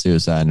commit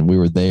suicide and we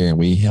were there and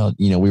we held,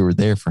 we were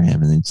there for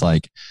him. And it's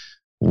like,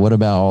 what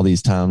about all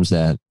these times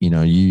that,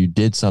 you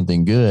did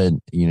something good?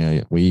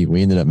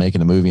 We ended up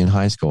making a movie in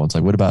high school. It's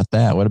like, what about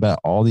that? What about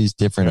all these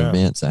different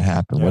events that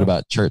happen? Yeah. What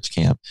about church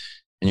camp?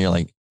 And you're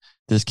like,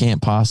 this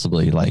can't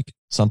possibly, like,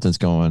 something's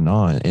going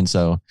on. And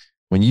so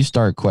when you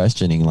start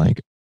questioning,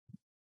 like,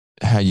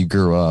 how you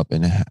grew up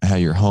and how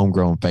your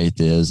homegrown faith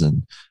is.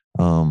 And,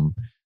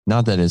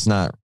 not that it's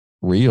not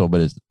real,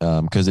 but it's,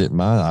 cause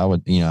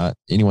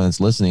anyone that's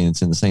listening,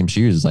 it's in the same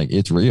shoes. It's like,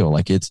 it's real.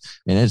 Like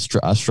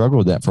I struggled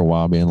with that for a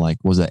while, being like,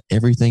 was that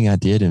everything I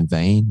did in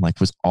vain? Like,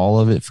 was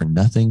all of it for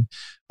nothing?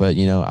 But,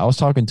 I was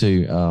talking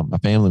to a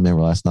family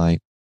member last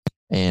night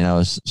and I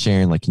was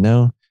sharing, like,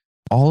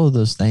 all of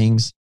those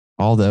things,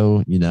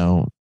 although,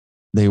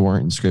 they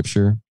weren't in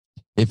scripture,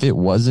 if it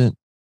wasn't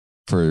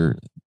for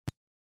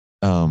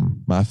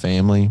my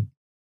family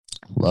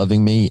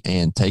loving me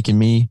and taking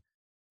me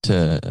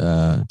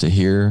to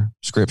hear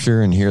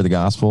scripture and hear the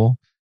gospel,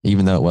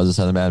 even though it was a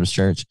Southern Baptist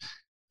church,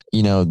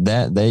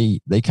 that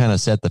they kind of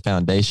set the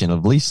foundation of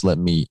at least let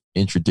me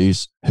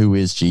introduce who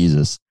is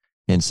Jesus.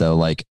 And so,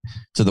 like,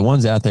 to the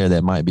ones out there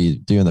that might be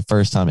doing the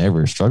first time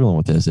ever struggling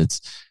with this,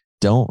 it's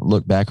don't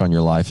look back on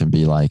your life and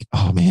be like,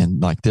 oh man,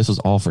 like this was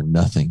all for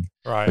nothing.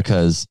 Right.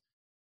 Because,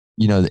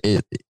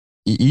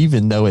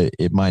 even though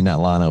it might not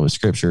line up with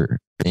scripture,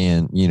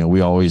 and,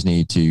 we always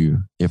need to,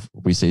 if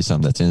we see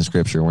something that's in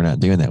scripture, we're not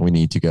doing that. We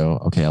need to go,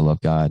 okay, I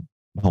love God,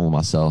 humble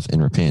myself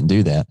and repent and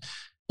do that.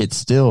 It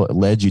still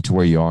led you to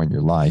where you are in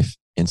your life.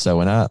 And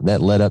so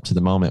that led up to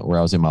the moment where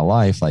I was in my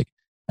life, like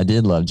I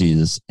did love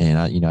Jesus and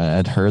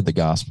I'd heard the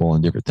gospel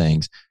and different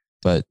things,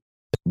 but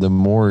the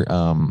more,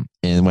 and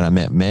when I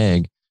met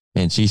Meg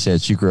and she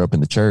said she grew up in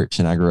the church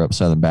and I grew up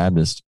Southern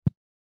Baptist,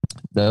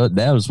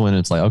 that was when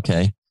it's like,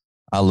 okay,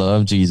 I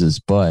love Jesus,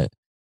 but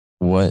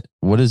what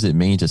does it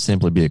mean to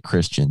simply be a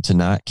Christian, to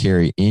not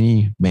carry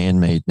any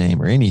man-made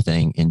name or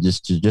anything and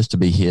just to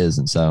be his?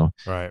 And so,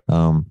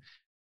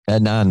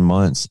 at 9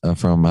 months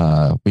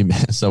we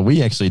met, so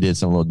we actually did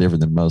something a little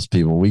different than most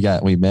people. We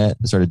met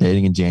and started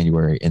dating in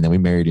January and then we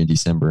married in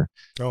December.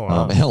 Oh,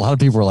 wow. And a lot of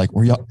people were like, a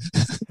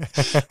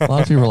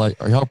lot of people were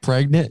like, are y'all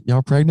pregnant?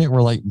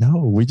 We're like, no,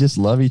 we just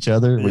love each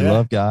other. We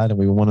love God and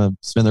we want to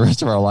spend the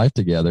rest of our life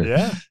together.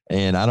 Yeah.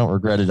 And I don't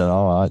regret it at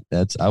all.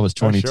 I was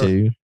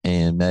 22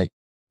 and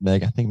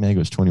Meg, I think Meg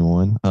was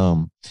 21.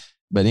 But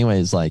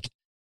anyways, like,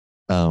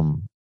 so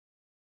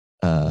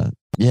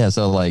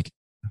like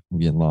I'm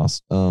getting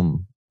lost.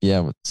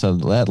 So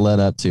that led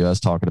up to us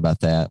talking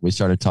about that. We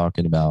started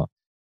talking about,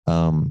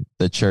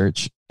 the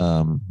church,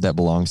 that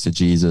belongs to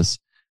Jesus.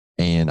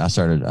 And I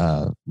started,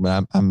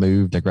 when I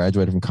moved, I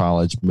graduated from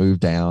college,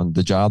 moved down.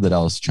 The job that I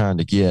was trying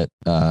to get,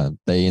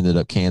 they ended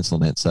up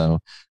canceling it. So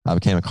I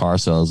became a car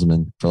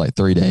salesman for like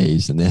 3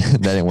 days and then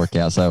that didn't work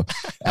out. So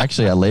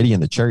actually a lady in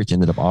the church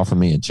ended up offering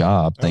me a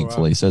job,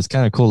 thankfully. Wow. So it's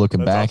kind of cool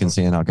looking back and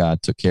seeing how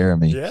God took care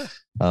of me. Yeah.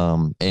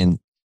 And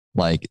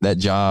like that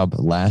job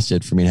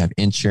lasted for me to have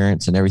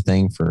insurance and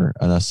everything for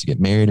us to get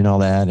married and all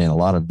that. And a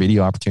lot of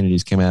video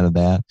opportunities came out of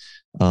that.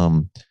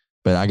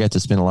 but I got to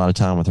spend a lot of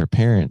time with her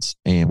parents,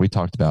 and we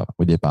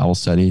did Bible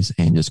studies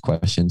and just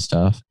questioned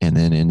stuff, and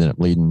then ended up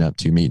leading up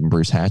to meeting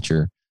Bruce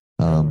Hatcher,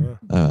 one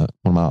of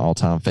my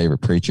all-time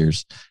favorite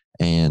preachers,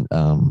 and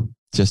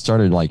just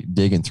started like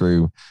digging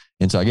through.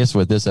 And so I guess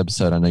with this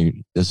episode, I know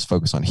this is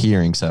focused on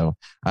hearing. So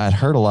I had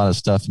heard a lot of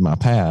stuff in my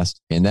past,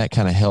 and that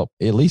kind of helped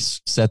at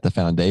least set the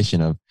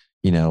foundation of,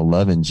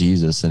 loving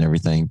Jesus and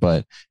everything.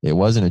 But it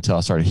wasn't until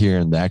I started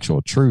hearing the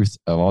actual truth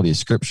of all these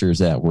scriptures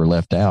that were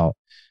left out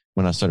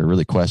when I started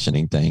really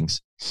questioning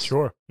things.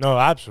 Sure. No,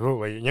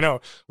 absolutely.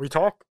 We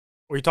talk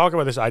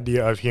about this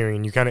idea of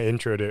hearing. You kind of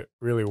introed it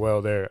really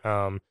well there.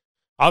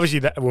 Obviously,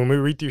 that when we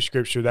read through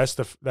scripture, that's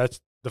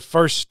the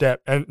first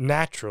step, and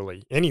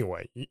naturally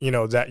anyway,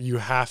 that you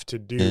have to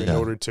do in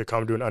order to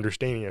come to an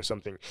understanding of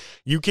something.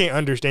 You can't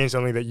understand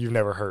something that you've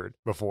never heard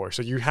before,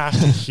 so you have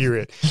to hear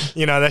it.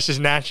 That's just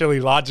naturally,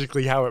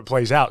 logically how it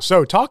plays out.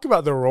 So talk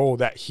about the role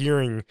that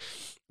hearing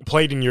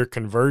played in your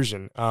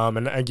conversion.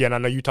 And again, I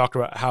know you talked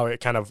about how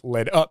it kind of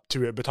led up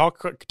to it, but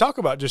talk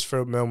about just for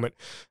a moment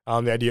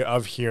the idea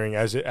of hearing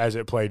as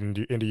it played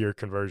into your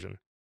conversion.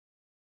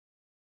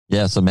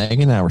 Yeah, so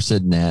Megan and I were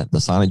sitting at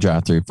the Sonic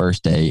drive-thru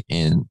first day,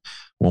 and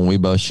when we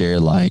both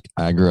shared, like,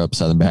 I grew up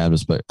Southern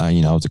Baptist, but I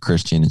was a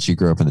Christian, and she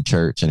grew up in the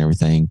church and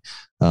everything.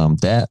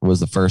 That was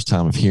the first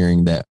time of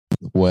hearing that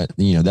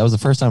that was the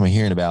first time of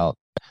hearing about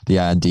the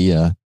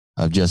idea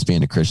of just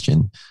being a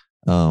Christian,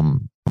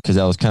 because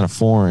that was kind of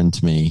foreign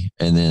to me.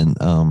 And then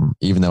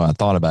even though I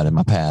thought about it in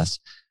my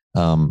past,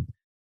 and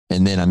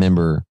then I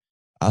remember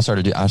I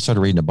started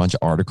reading a bunch of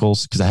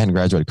articles because I hadn't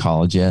graduated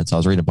college yet. So I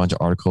was reading a bunch of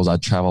articles.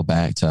 I'd travel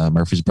back to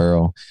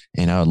Murfreesboro,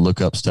 and I would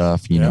look up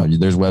stuff.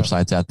 There's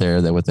websites out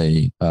there that with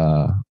a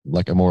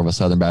more of a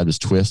Southern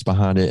Baptist twist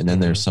behind it. And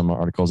then there's some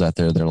articles out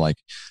there that are like,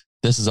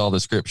 this is all the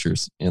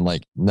scriptures and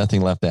like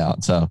nothing left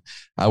out. So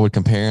I would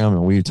compare them,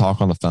 and we would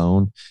talk on the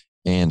phone.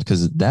 And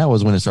because that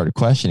was when I started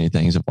questioning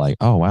things of like,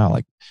 oh, wow,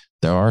 like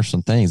there are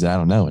some things that I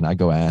don't know. And I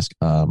go ask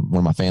one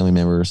of my family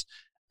members,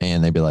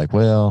 and they'd be like,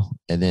 well,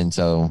 and then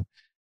so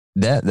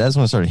that's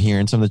when I started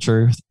hearing some of the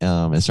truth.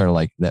 It started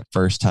like that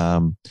first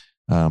time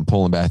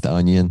pulling back the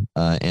onion.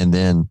 And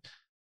then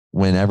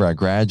whenever I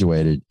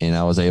graduated and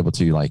I was able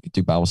to like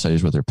do Bible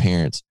studies with her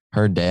parents,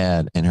 her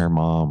dad and her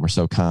mom were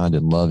so kind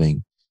and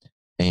loving.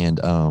 And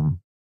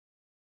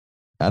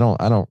I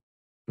don't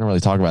really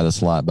talk about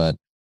this a lot, but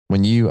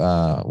when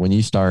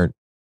you start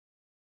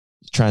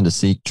trying to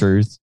seek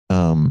truth,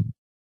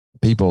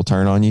 people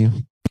turn on you.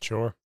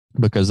 Sure.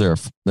 Because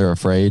they're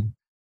afraid.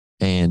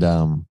 And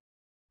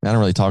I don't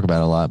really talk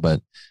about it a lot,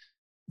 but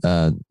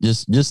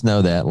just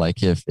know that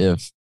like if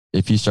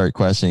you start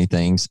questioning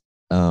things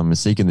and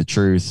seeking the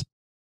truth,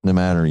 no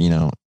matter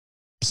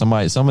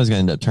somebody's going to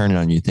end up turning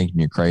on you, thinking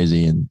you're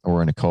crazy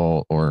or in a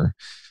cult, or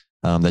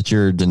that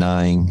you're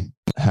denying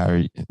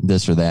how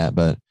this or that.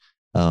 But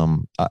I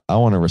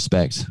want to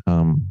respect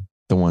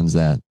the ones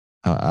that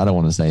I don't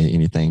want to say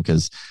anything,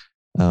 because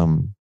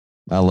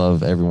I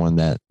love everyone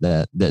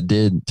that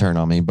did turn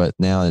on me, but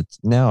now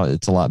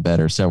it's a lot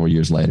better several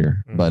years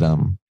later. Mm-hmm. But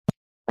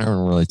I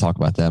don't really talk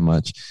about that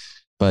much.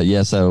 But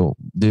yeah, so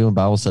doing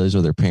Bible studies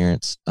with her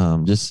parents,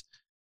 just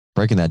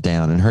breaking that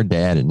down. And her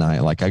dad at night,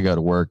 like I go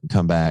to work and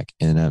come back,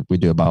 and we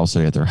do a Bible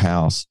study at their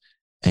house,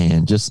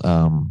 and just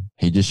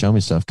he just showed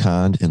me stuff,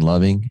 kind and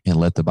loving, and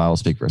let the Bible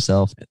speak for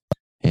itself.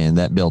 And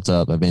that built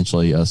up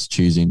eventually us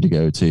choosing to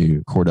go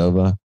to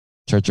Cordova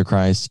Church of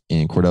Christ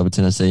in Cordova,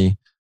 Tennessee.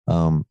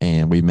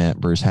 And we met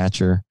Bruce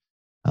Hatcher,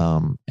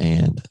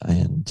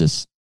 and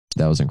just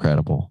that was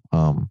incredible.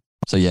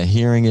 So yeah,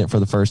 hearing it for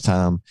the first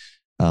time,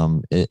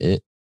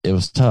 it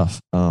was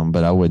tough,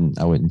 but I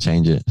wouldn't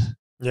change it.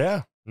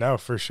 Yeah, no,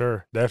 for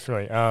sure,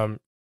 definitely.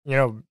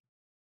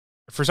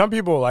 For some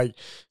people,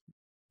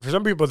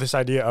 this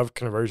idea of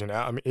conversion,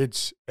 I mean,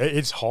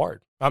 it's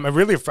hard.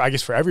 Really, I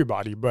guess for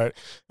everybody, but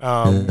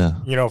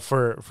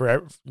for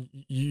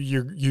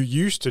you're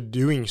used to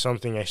doing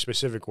something a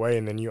specific way,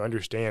 and then you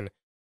understand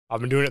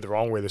I've been doing it the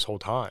wrong way this whole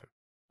time.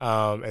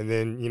 And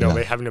then,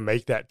 they having to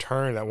make that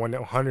turn, that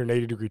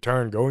 180-degree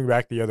turn, going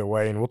back the other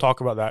way. And we'll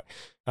talk about that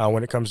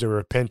when it comes to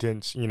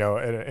repentance, in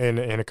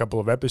a couple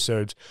of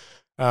episodes.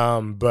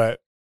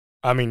 But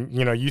I mean,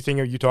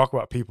 you talk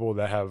about people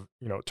that have,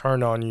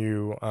 turned on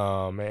you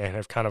and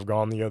have kind of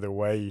gone the other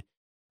way.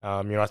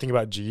 I think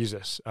about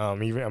Jesus,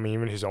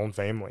 even his own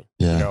family,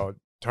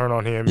 turned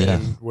on him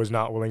and was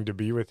not willing to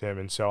be with him.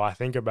 And so I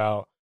think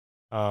about,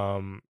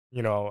 I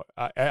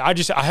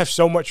have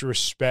so much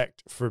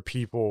respect for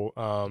people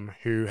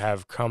who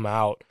have come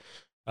out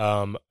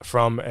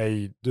from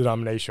a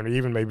denomination, or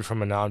even maybe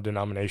from a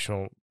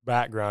non-denominational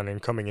background,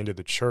 and coming into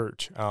the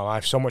church. I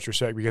have so much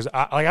respect because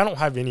I don't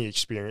have any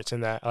experience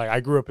in that. Like, I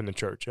grew up in the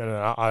church, and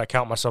I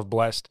count myself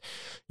blessed,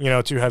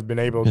 to have been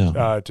able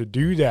to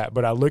do that.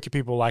 But I look at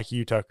people like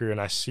you, Tucker,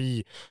 and I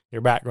see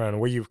your background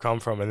and where you've come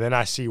from, and then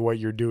I see what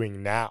you're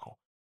doing now.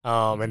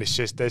 And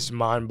it's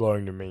mind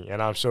blowing to me,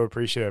 and I'm so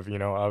appreciative,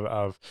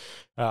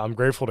 I'm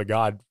grateful to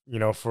God,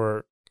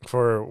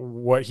 for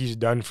what he's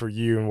done for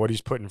you and what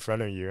he's put in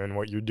front of you and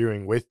what you're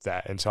doing with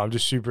that. And so I'm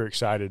just super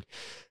excited,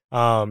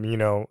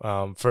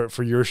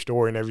 for your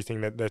story and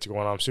everything that's going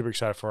on. I'm super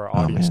excited for our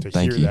Oh, audience man, to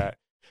thank hear you. that.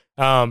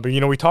 But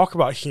we talk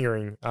about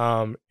hearing,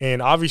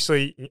 and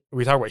obviously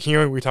we talk about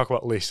hearing, we talk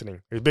about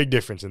listening. There's a big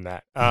difference in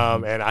that.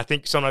 And I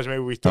think sometimes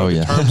maybe we throw Oh, the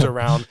yeah. terms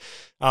around,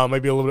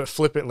 maybe a little bit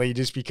flippantly,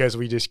 just because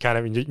we just kind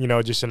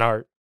of, just in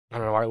our, I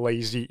don't know, our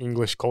lazy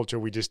English culture,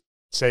 we just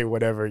say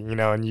whatever,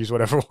 and use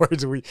whatever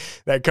words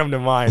that come to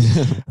mind.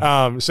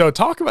 So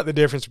talk about the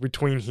difference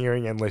between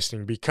hearing and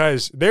listening,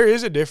 because there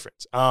is a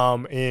difference,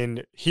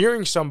 in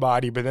hearing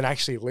somebody, but then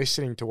actually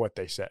listening to what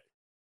they say.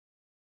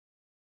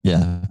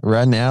 Yeah.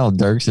 Right now,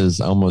 Dirks is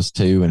almost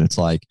 2, and it's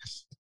like,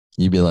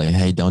 you'd be like,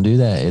 "Hey, don't do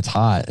that. It's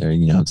hot," or,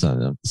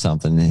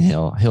 something, and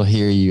he'll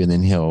hear you and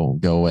then he'll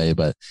go away.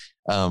 But,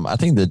 I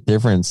think the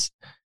difference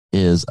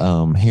is,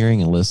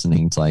 hearing and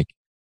listening. It's like,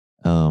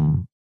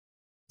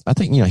 I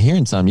think,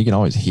 hearing something, you can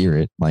always hear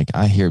it. Like,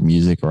 I hear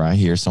music, or I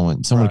hear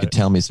someone Right. could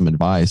tell me some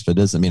advice, but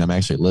it doesn't mean I'm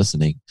actually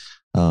listening.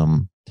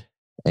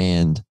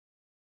 And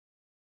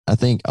I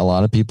think a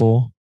lot of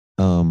people,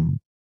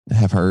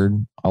 have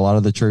heard a lot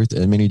of the truth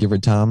at many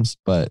different times,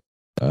 but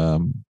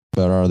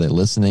are they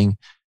listening?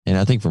 And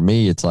I think for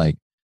me, it's like,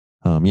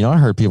 I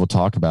heard people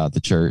talk about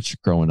the church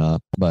growing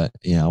up, but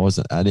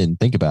I didn't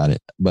think about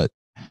it. But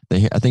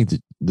I think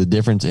the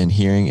difference in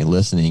hearing and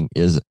listening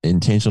is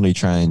intentionally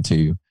trying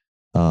to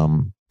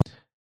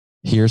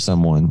hear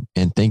someone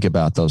and think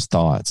about those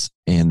thoughts,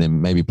 and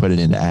then maybe put it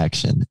into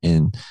action.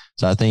 And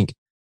so I think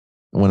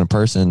when a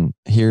person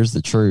hears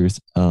the truth,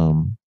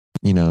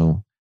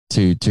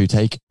 to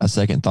take a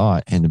second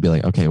thought and to be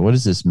like, okay, what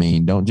does this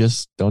mean? Don't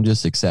just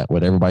accept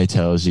what everybody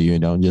tells you,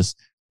 and don't just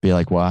be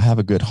like, well, I have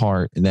a good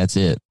heart and that's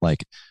it.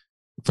 Like,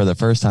 for the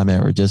first time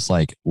ever, just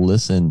like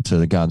listen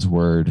to God's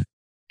word,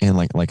 and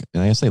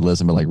and I say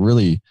listen, but like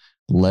really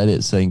let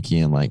it sink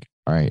in. Like,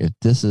 all right, if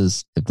this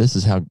is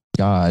how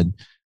God,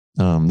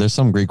 there's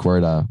some Greek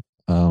word I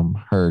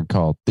heard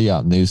called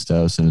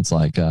theopneustos, and it's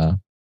like, I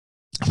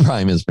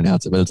probably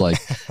mispronounce it, but it's like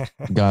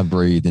God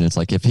breathed, and it's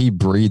like, if He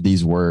breathed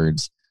these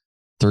words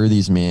through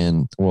these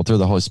men, through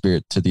the Holy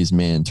Spirit to these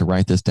men to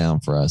write this down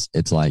for us,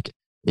 it's like,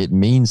 it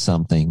means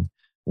something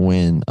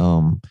when,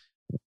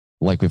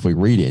 like, if we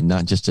read it, and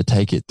not just to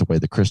take it the way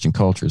the Christian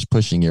culture is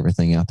pushing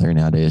everything out there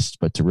nowadays,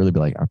 but to really be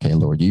like, okay,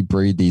 Lord, you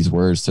breathe these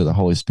words through the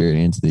Holy Spirit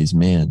into these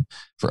men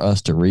for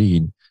us to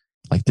read.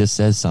 Like, this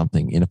says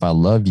something. And if I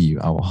love you,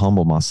 I will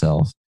humble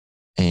myself,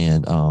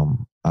 and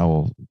I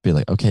will be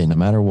like, okay, no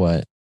matter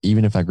what,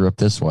 even if I grew up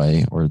this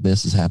way, or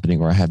this is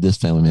happening, or I have this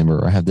family member,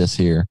 or I have this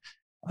here,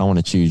 I want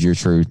to choose your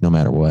truth no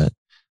matter what.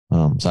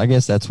 So I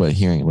guess that's what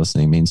hearing and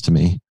listening means to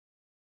me.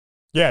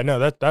 Yeah,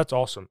 no, that's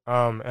awesome.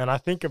 And I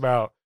think a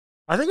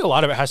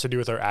lot of it has to do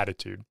with our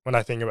attitude when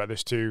I think about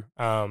this too.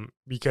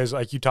 Because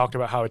like you talked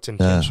about how it's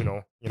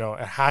intentional, it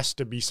has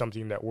to be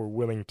something that we're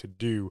willing to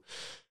do.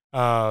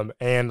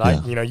 And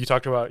like, you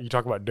talk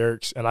about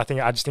Dirks, and I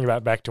just think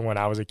about back to when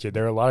I was a kid.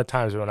 There were a lot of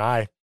times when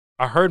I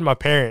heard my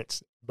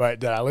parents, but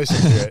did I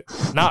listen to it?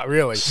 Not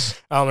really.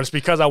 It's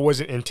because I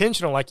wasn't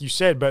intentional, like you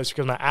said, but it's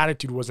because my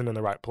attitude wasn't in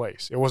the right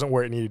place. It wasn't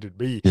where it needed to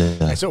be. Yeah.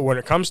 And so when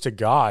it comes to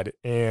God,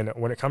 and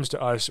when it comes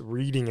to us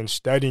reading and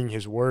studying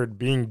His Word,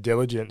 being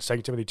diligent,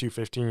 2 Timothy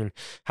 2:15,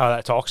 how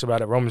that talks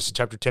about it, Romans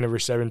chapter 10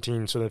 verse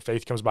 17, so that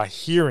faith comes by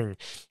hearing,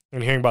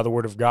 and hearing by the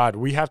word of God.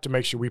 We have to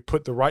make sure we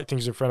put the right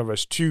things in front of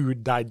us to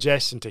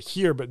digest and to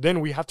hear, but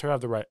then we have to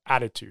have the right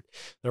attitude,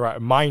 the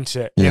right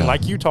mindset. Yeah. And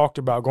like you talked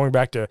about, going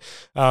back to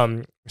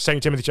 2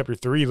 Timothy chapter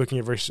 3, looking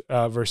at verse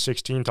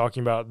 16,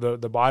 talking about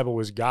the Bible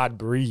was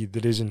God-breathed,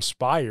 it is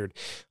inspired.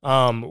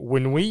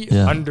 When we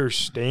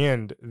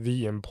understand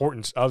the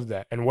importance of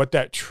that and what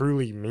that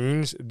truly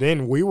means,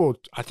 then we will,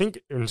 I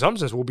think in some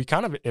sense, we'll be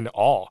kind of in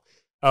awe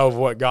of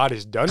what God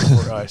has done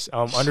for us,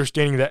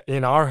 understanding that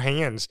in our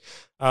hands,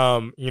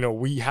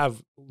 we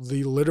have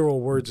the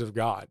literal words of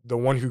God, the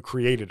one who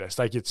created us.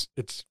 Like, it's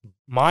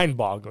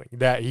mind-boggling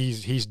that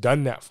he's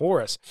done that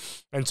for us.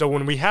 And so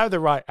when we have the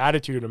right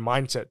attitude and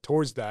mindset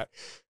towards that,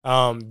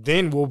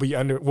 then we'll be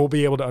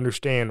able to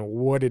understand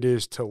what it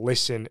is to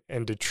listen,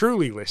 and to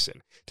truly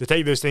listen, to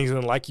take those things, and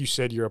then, like you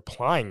said, you're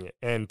applying it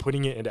and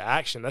putting it into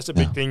action. That's a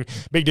big thing,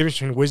 big difference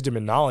between wisdom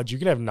and knowledge. You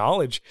can have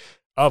knowledge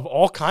of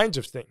all kinds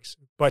of things,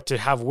 but to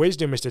have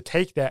wisdom is to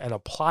take that and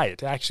apply it,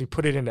 to actually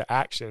put it into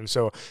action.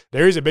 So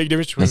there is a big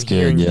difference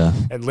between hearing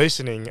and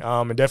listening,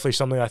 and definitely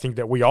something I think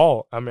that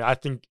I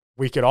think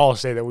we could all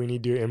say that we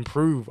need to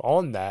improve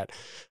on that,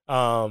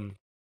 in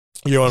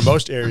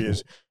most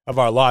areas of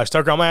our lives.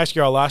 Tucker, I'm going to ask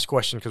you our last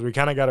question, because we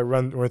kind of got to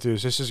run through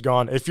this. This has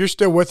gone, if you're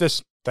still with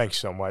us, thanks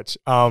so much.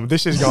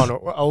 This has gone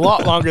a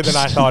lot longer than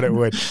I thought it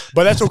would,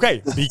 but that's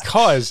okay,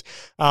 because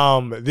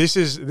this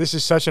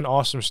is such an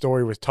awesome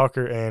story with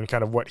Tucker and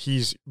kind of what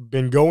he's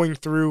been going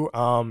through.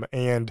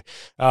 And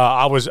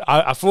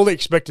I fully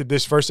expected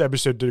this first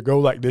episode to go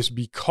like this,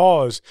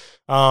 because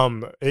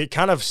it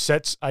kind of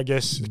sets, I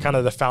guess, kind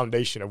of the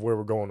foundation of where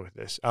we're going with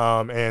this,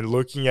 and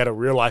looking at a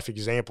real life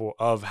example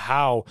of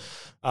how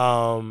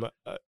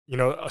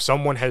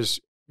someone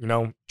has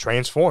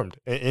transformed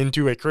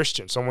into a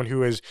Christian, someone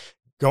who has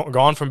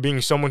gone from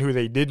being someone who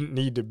they didn't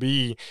need to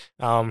be,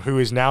 who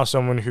is now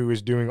someone who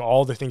is doing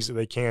all the things that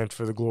they can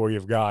for the glory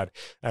of God.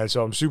 And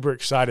so I'm super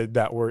excited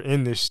that we're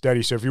in this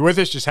study. So if you're with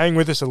us, just hang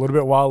with us a little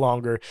bit while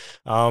longer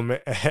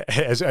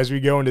as we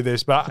go into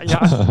this. But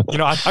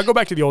I go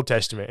back to the Old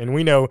Testament, and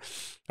we know,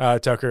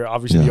 Tucker,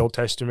 obviously the Old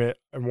Testament,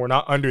 and we're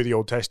not under the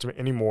Old Testament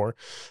anymore.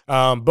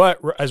 But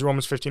as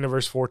Romans 15 and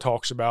verse 4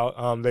 talks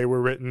about, they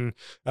were written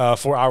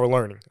for our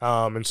learning.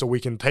 And so we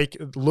can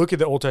look at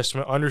the Old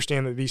Testament,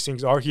 understand that these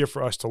things are here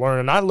for us to learn.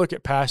 And I look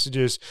at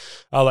passages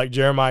like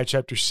Jeremiah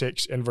chapter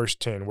 6 and verse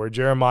 10, where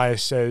Jeremiah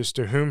says,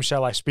 "To whom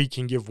shall I speak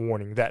and give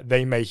warning, that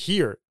they may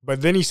hear?"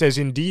 But then he says,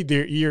 "Indeed,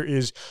 their ear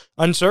is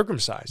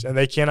uncircumcised, and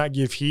they cannot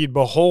give heed.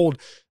 Behold,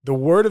 the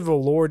word of the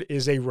Lord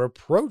is a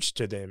reproach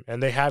to them,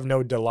 and they have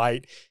no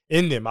delight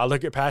in them." I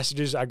look at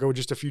passages, I go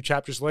just a few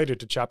chapters later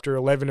to chapter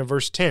 11 and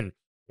verse 10,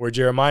 where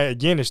Jeremiah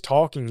again is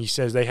talking. He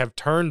says, "They have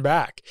turned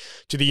back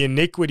to the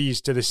iniquities,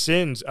 to the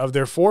sins of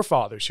their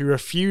forefathers, who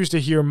refused to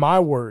hear my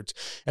words,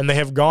 and they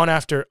have gone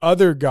after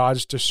other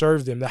gods to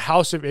serve them. The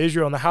house of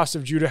Israel and the house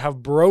of Judah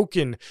have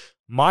broken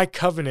my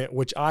covenant,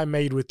 which I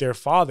made with their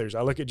fathers."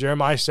 I look at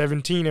Jeremiah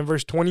 17 and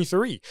verse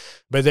 23.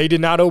 "But they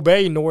did not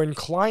obey nor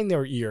incline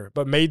their ear,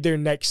 but made their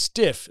neck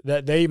stiff,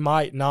 that they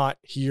might not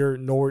hear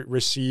nor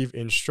receive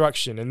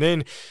instruction." And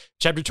then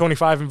chapter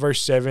 25 and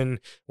verse 7,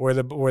 where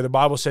the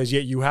Bible says,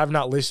 "Yet you have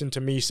not listened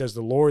to me, says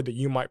the Lord, that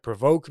you might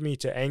provoke me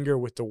to anger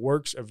with the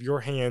works of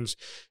your hands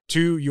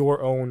to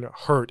your own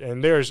hurt."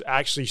 And there's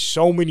actually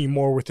so many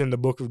more within the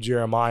book of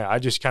Jeremiah. I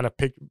just kind of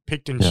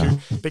picked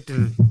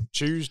and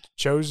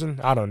chosen.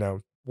 I don't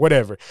know.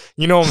 Whatever.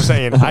 You know what I'm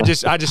saying? I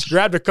just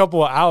grabbed a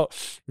couple out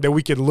that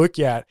we could look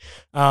at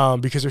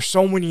because there's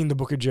so many in the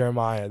book of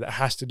Jeremiah that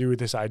has to do with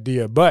this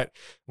idea. But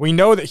we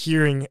know that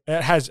hearing,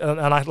 it has, and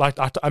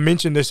I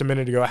mentioned this a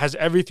minute ago, it has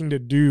everything to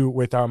do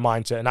with our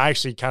mindset. And I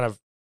actually kind of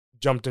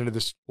jumped into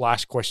this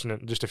last question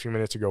just a few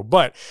minutes ago.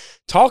 But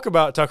Tucker,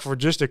 for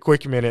just a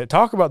quick minute,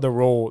 talk about the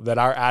role that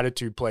our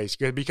attitude plays.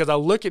 Because I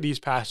look at these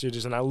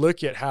passages and I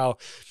look at how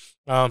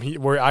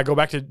where I go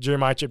back to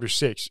Jeremiah chapter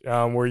 6,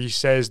 where he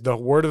says, "The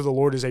word of the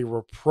Lord is a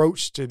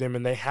reproach to them,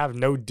 and they have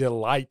no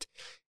delight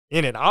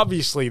in it."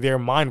 Obviously, their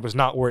mind was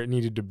not where it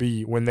needed to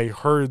be when they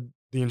heard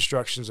the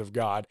instructions of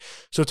God.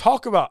 So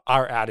talk about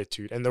our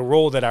attitude and the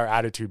role that our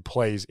attitude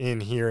plays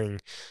in hearing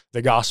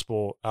the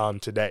gospel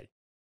today.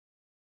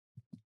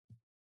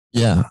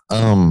 Yeah.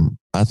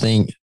 I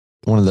think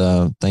one of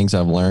the things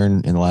I've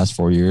learned in the last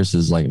 4 years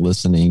is like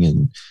listening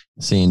and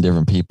seeing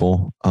different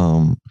people,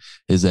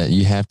 is that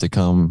you have to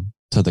come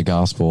to the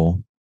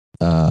gospel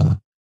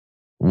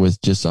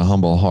with just a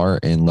humble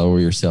heart and lower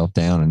yourself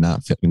down and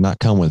not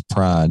come with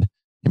pride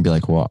and be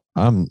like, "Well,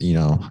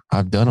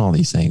 I've done all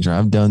these things, or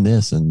I've done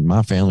this, and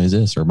my family is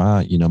this, or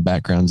my,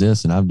 background's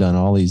this, and I've done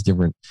all these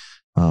different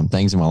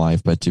things in my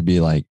life." But to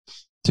be like,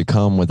 to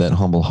come with that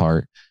humble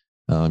heart.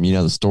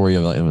 The story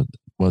of,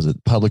 was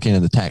it publican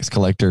and the tax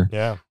collector?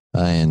 Yeah.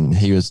 And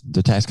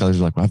the tax collector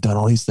was like, "Well, I've done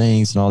all these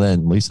things and all that,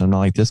 and at least I'm not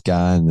like this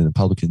guy." And then the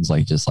publican's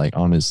like, just like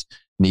on his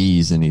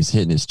knees, and he's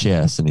hitting his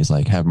chest, and he's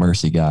like, "Have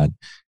mercy, God."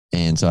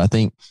 And so I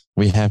think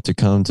we have to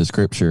come to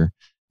Scripture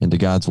and to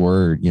God's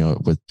word,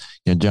 with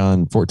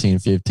John 14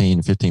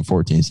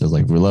 says,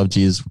 like, "We love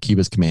Jesus, we'll keep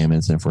his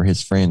commandments, and for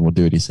his friend, we'll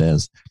do what he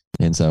says."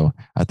 And so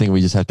I think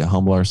we just have to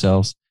humble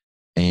ourselves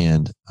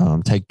and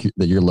take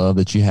your love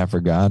that you have for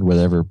God,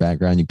 whatever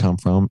background you come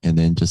from, and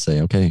then just say,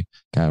 "Okay,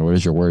 God, what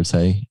does your word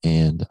say?"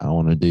 And I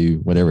want to do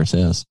whatever it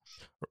says.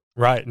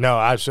 Right. No,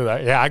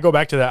 absolutely. Yeah, I go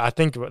back to that. I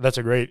think that's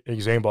a great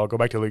example. I'll go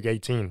back to Luke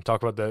 18,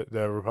 talk about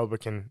the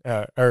Republican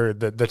or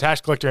the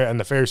tax collector and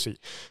the Pharisee.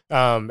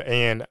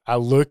 And I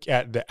look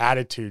at the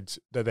attitudes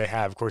that they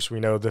have. Of course, we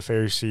know the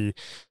Pharisee,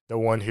 the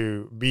one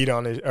who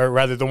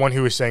the one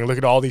who was saying, "Look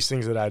at all these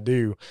things that I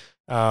do."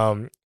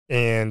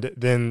 And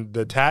then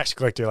the tax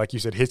collector, like you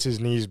said, hits his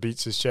knees,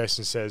 beats his chest,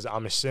 and says,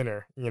 "I'm a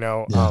sinner,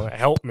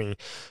 help me."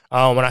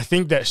 And I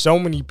think that so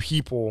many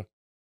people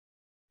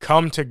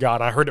come to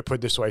God. I heard it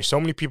put this way. So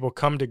many people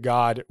come to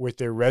God with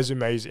their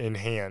resumes in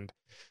hand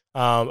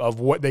of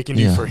what they can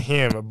do for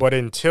him. But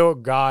until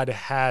God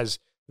has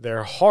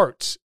their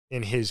hearts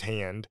in his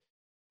hand,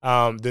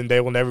 then they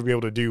will never be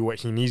able to do what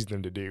he needs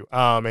them to do.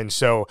 And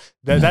so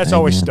that's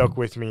always stuck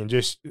with me. And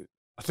just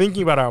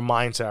thinking about our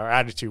mindset, our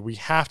attitude, we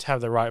have to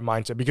have the right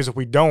mindset, because if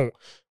we don't,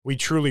 we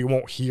truly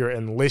won't hear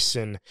and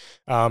listen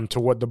to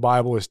what the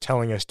Bible is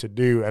telling us to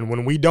do. And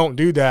when we don't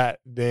do that,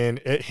 then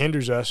it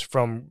hinders us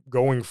from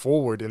going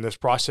forward in this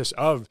process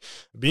of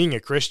being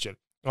a Christian.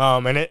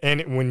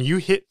 And when you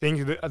hit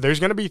things, there's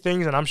going to be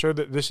things, and I'm sure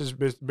that this has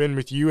been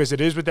with you as it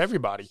is with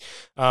everybody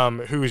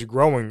who is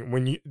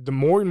growing. The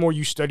more and more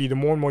you study, the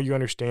more and more you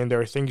understand,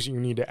 there are things that you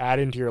need to add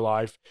into your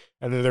life,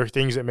 and then there are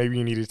things that maybe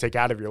you need to take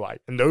out of your life.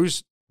 And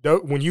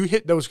when you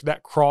hit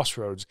that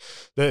crossroads,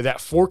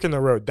 that fork in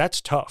the road, that's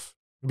tough,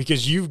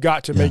 because you've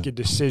got to make a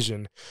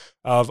decision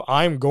of,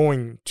 I'm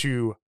going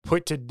to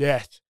put to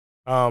death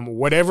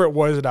whatever it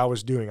was that I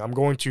was doing. I'm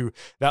going to,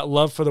 that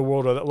love for the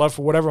world or that love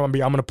for whatever I'm going to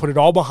be, I'm going to put it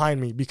all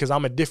behind me because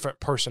I'm a different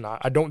person.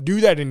 I don't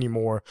do that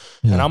anymore,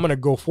 and I'm going to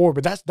go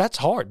forward. But that's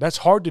hard. That's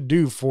hard to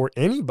do for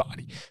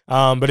anybody,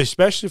 but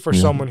especially for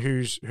someone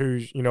who's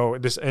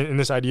in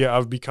this idea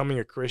of becoming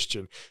a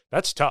Christian.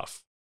 That's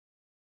tough.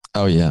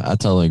 Oh yeah, I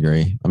totally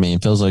agree. I mean,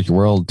 it feels like your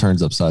world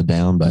turns upside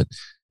down, but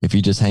if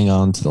you just hang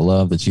on to the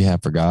love that you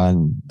have for God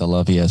and the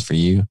love He has for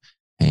you,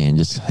 and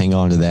just hang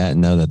on to that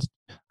and know that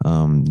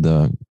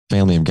the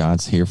family of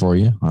God's here for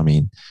you, I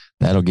mean,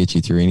 that'll get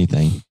you through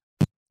anything.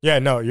 Yeah,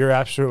 no, you're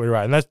absolutely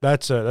right. And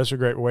that's a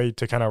great way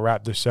to kind of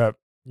wrap this up.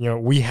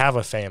 We have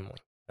a family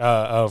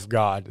of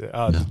God,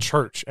 the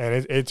church,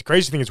 and it's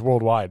crazy to think it's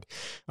worldwide.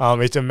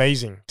 It's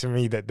amazing to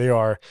me that there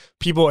are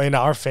people in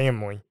our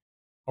family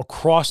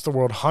across the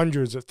world,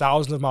 hundreds of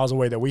thousands of miles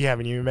away that we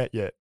haven't even met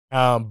yet.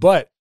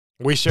 But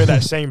we share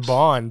that same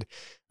bond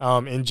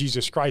in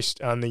Jesus Christ,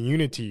 and the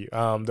unity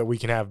that we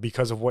can have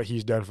because of what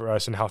He's done for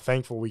us, and how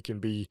thankful we can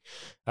be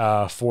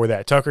for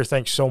that. Tucker,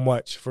 thanks so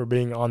much for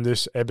being on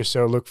this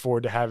episode. Look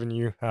forward to having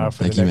you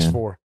for the next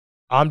 4.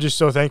 I'm just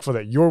so thankful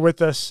that you're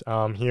with us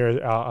here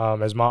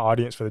as my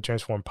audience for the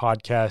Transform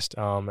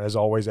podcast. As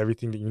always,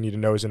 everything that you need to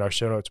know is in our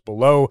show notes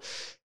below.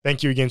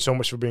 Thank you again so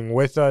much for being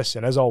with us,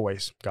 and as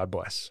always, God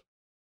bless.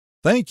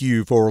 Thank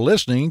you for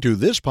listening to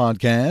this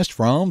podcast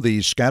from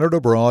the Scattered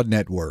Abroad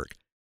Network.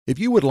 If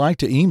you would like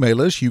to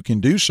email us, you can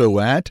do so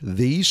at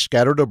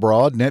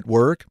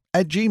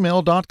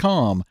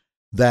thescatteredabroadnetwork@gmail.com.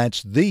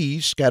 That's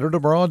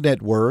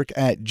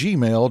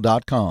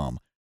thescatteredabroadnetwork@gmail.com.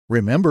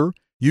 Remember,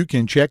 you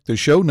can check the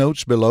show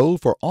notes below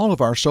for all of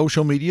our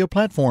social media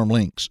platform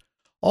links.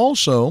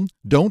 Also,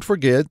 don't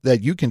forget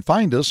that you can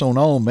find us on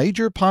all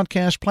major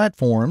podcast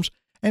platforms,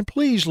 and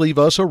please leave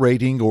us a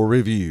rating or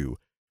review.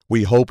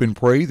 We hope and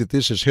pray that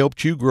this has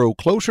helped you grow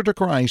closer to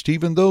Christ,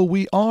 even though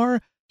we are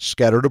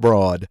scattered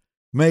abroad.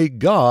 May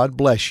God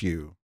bless you.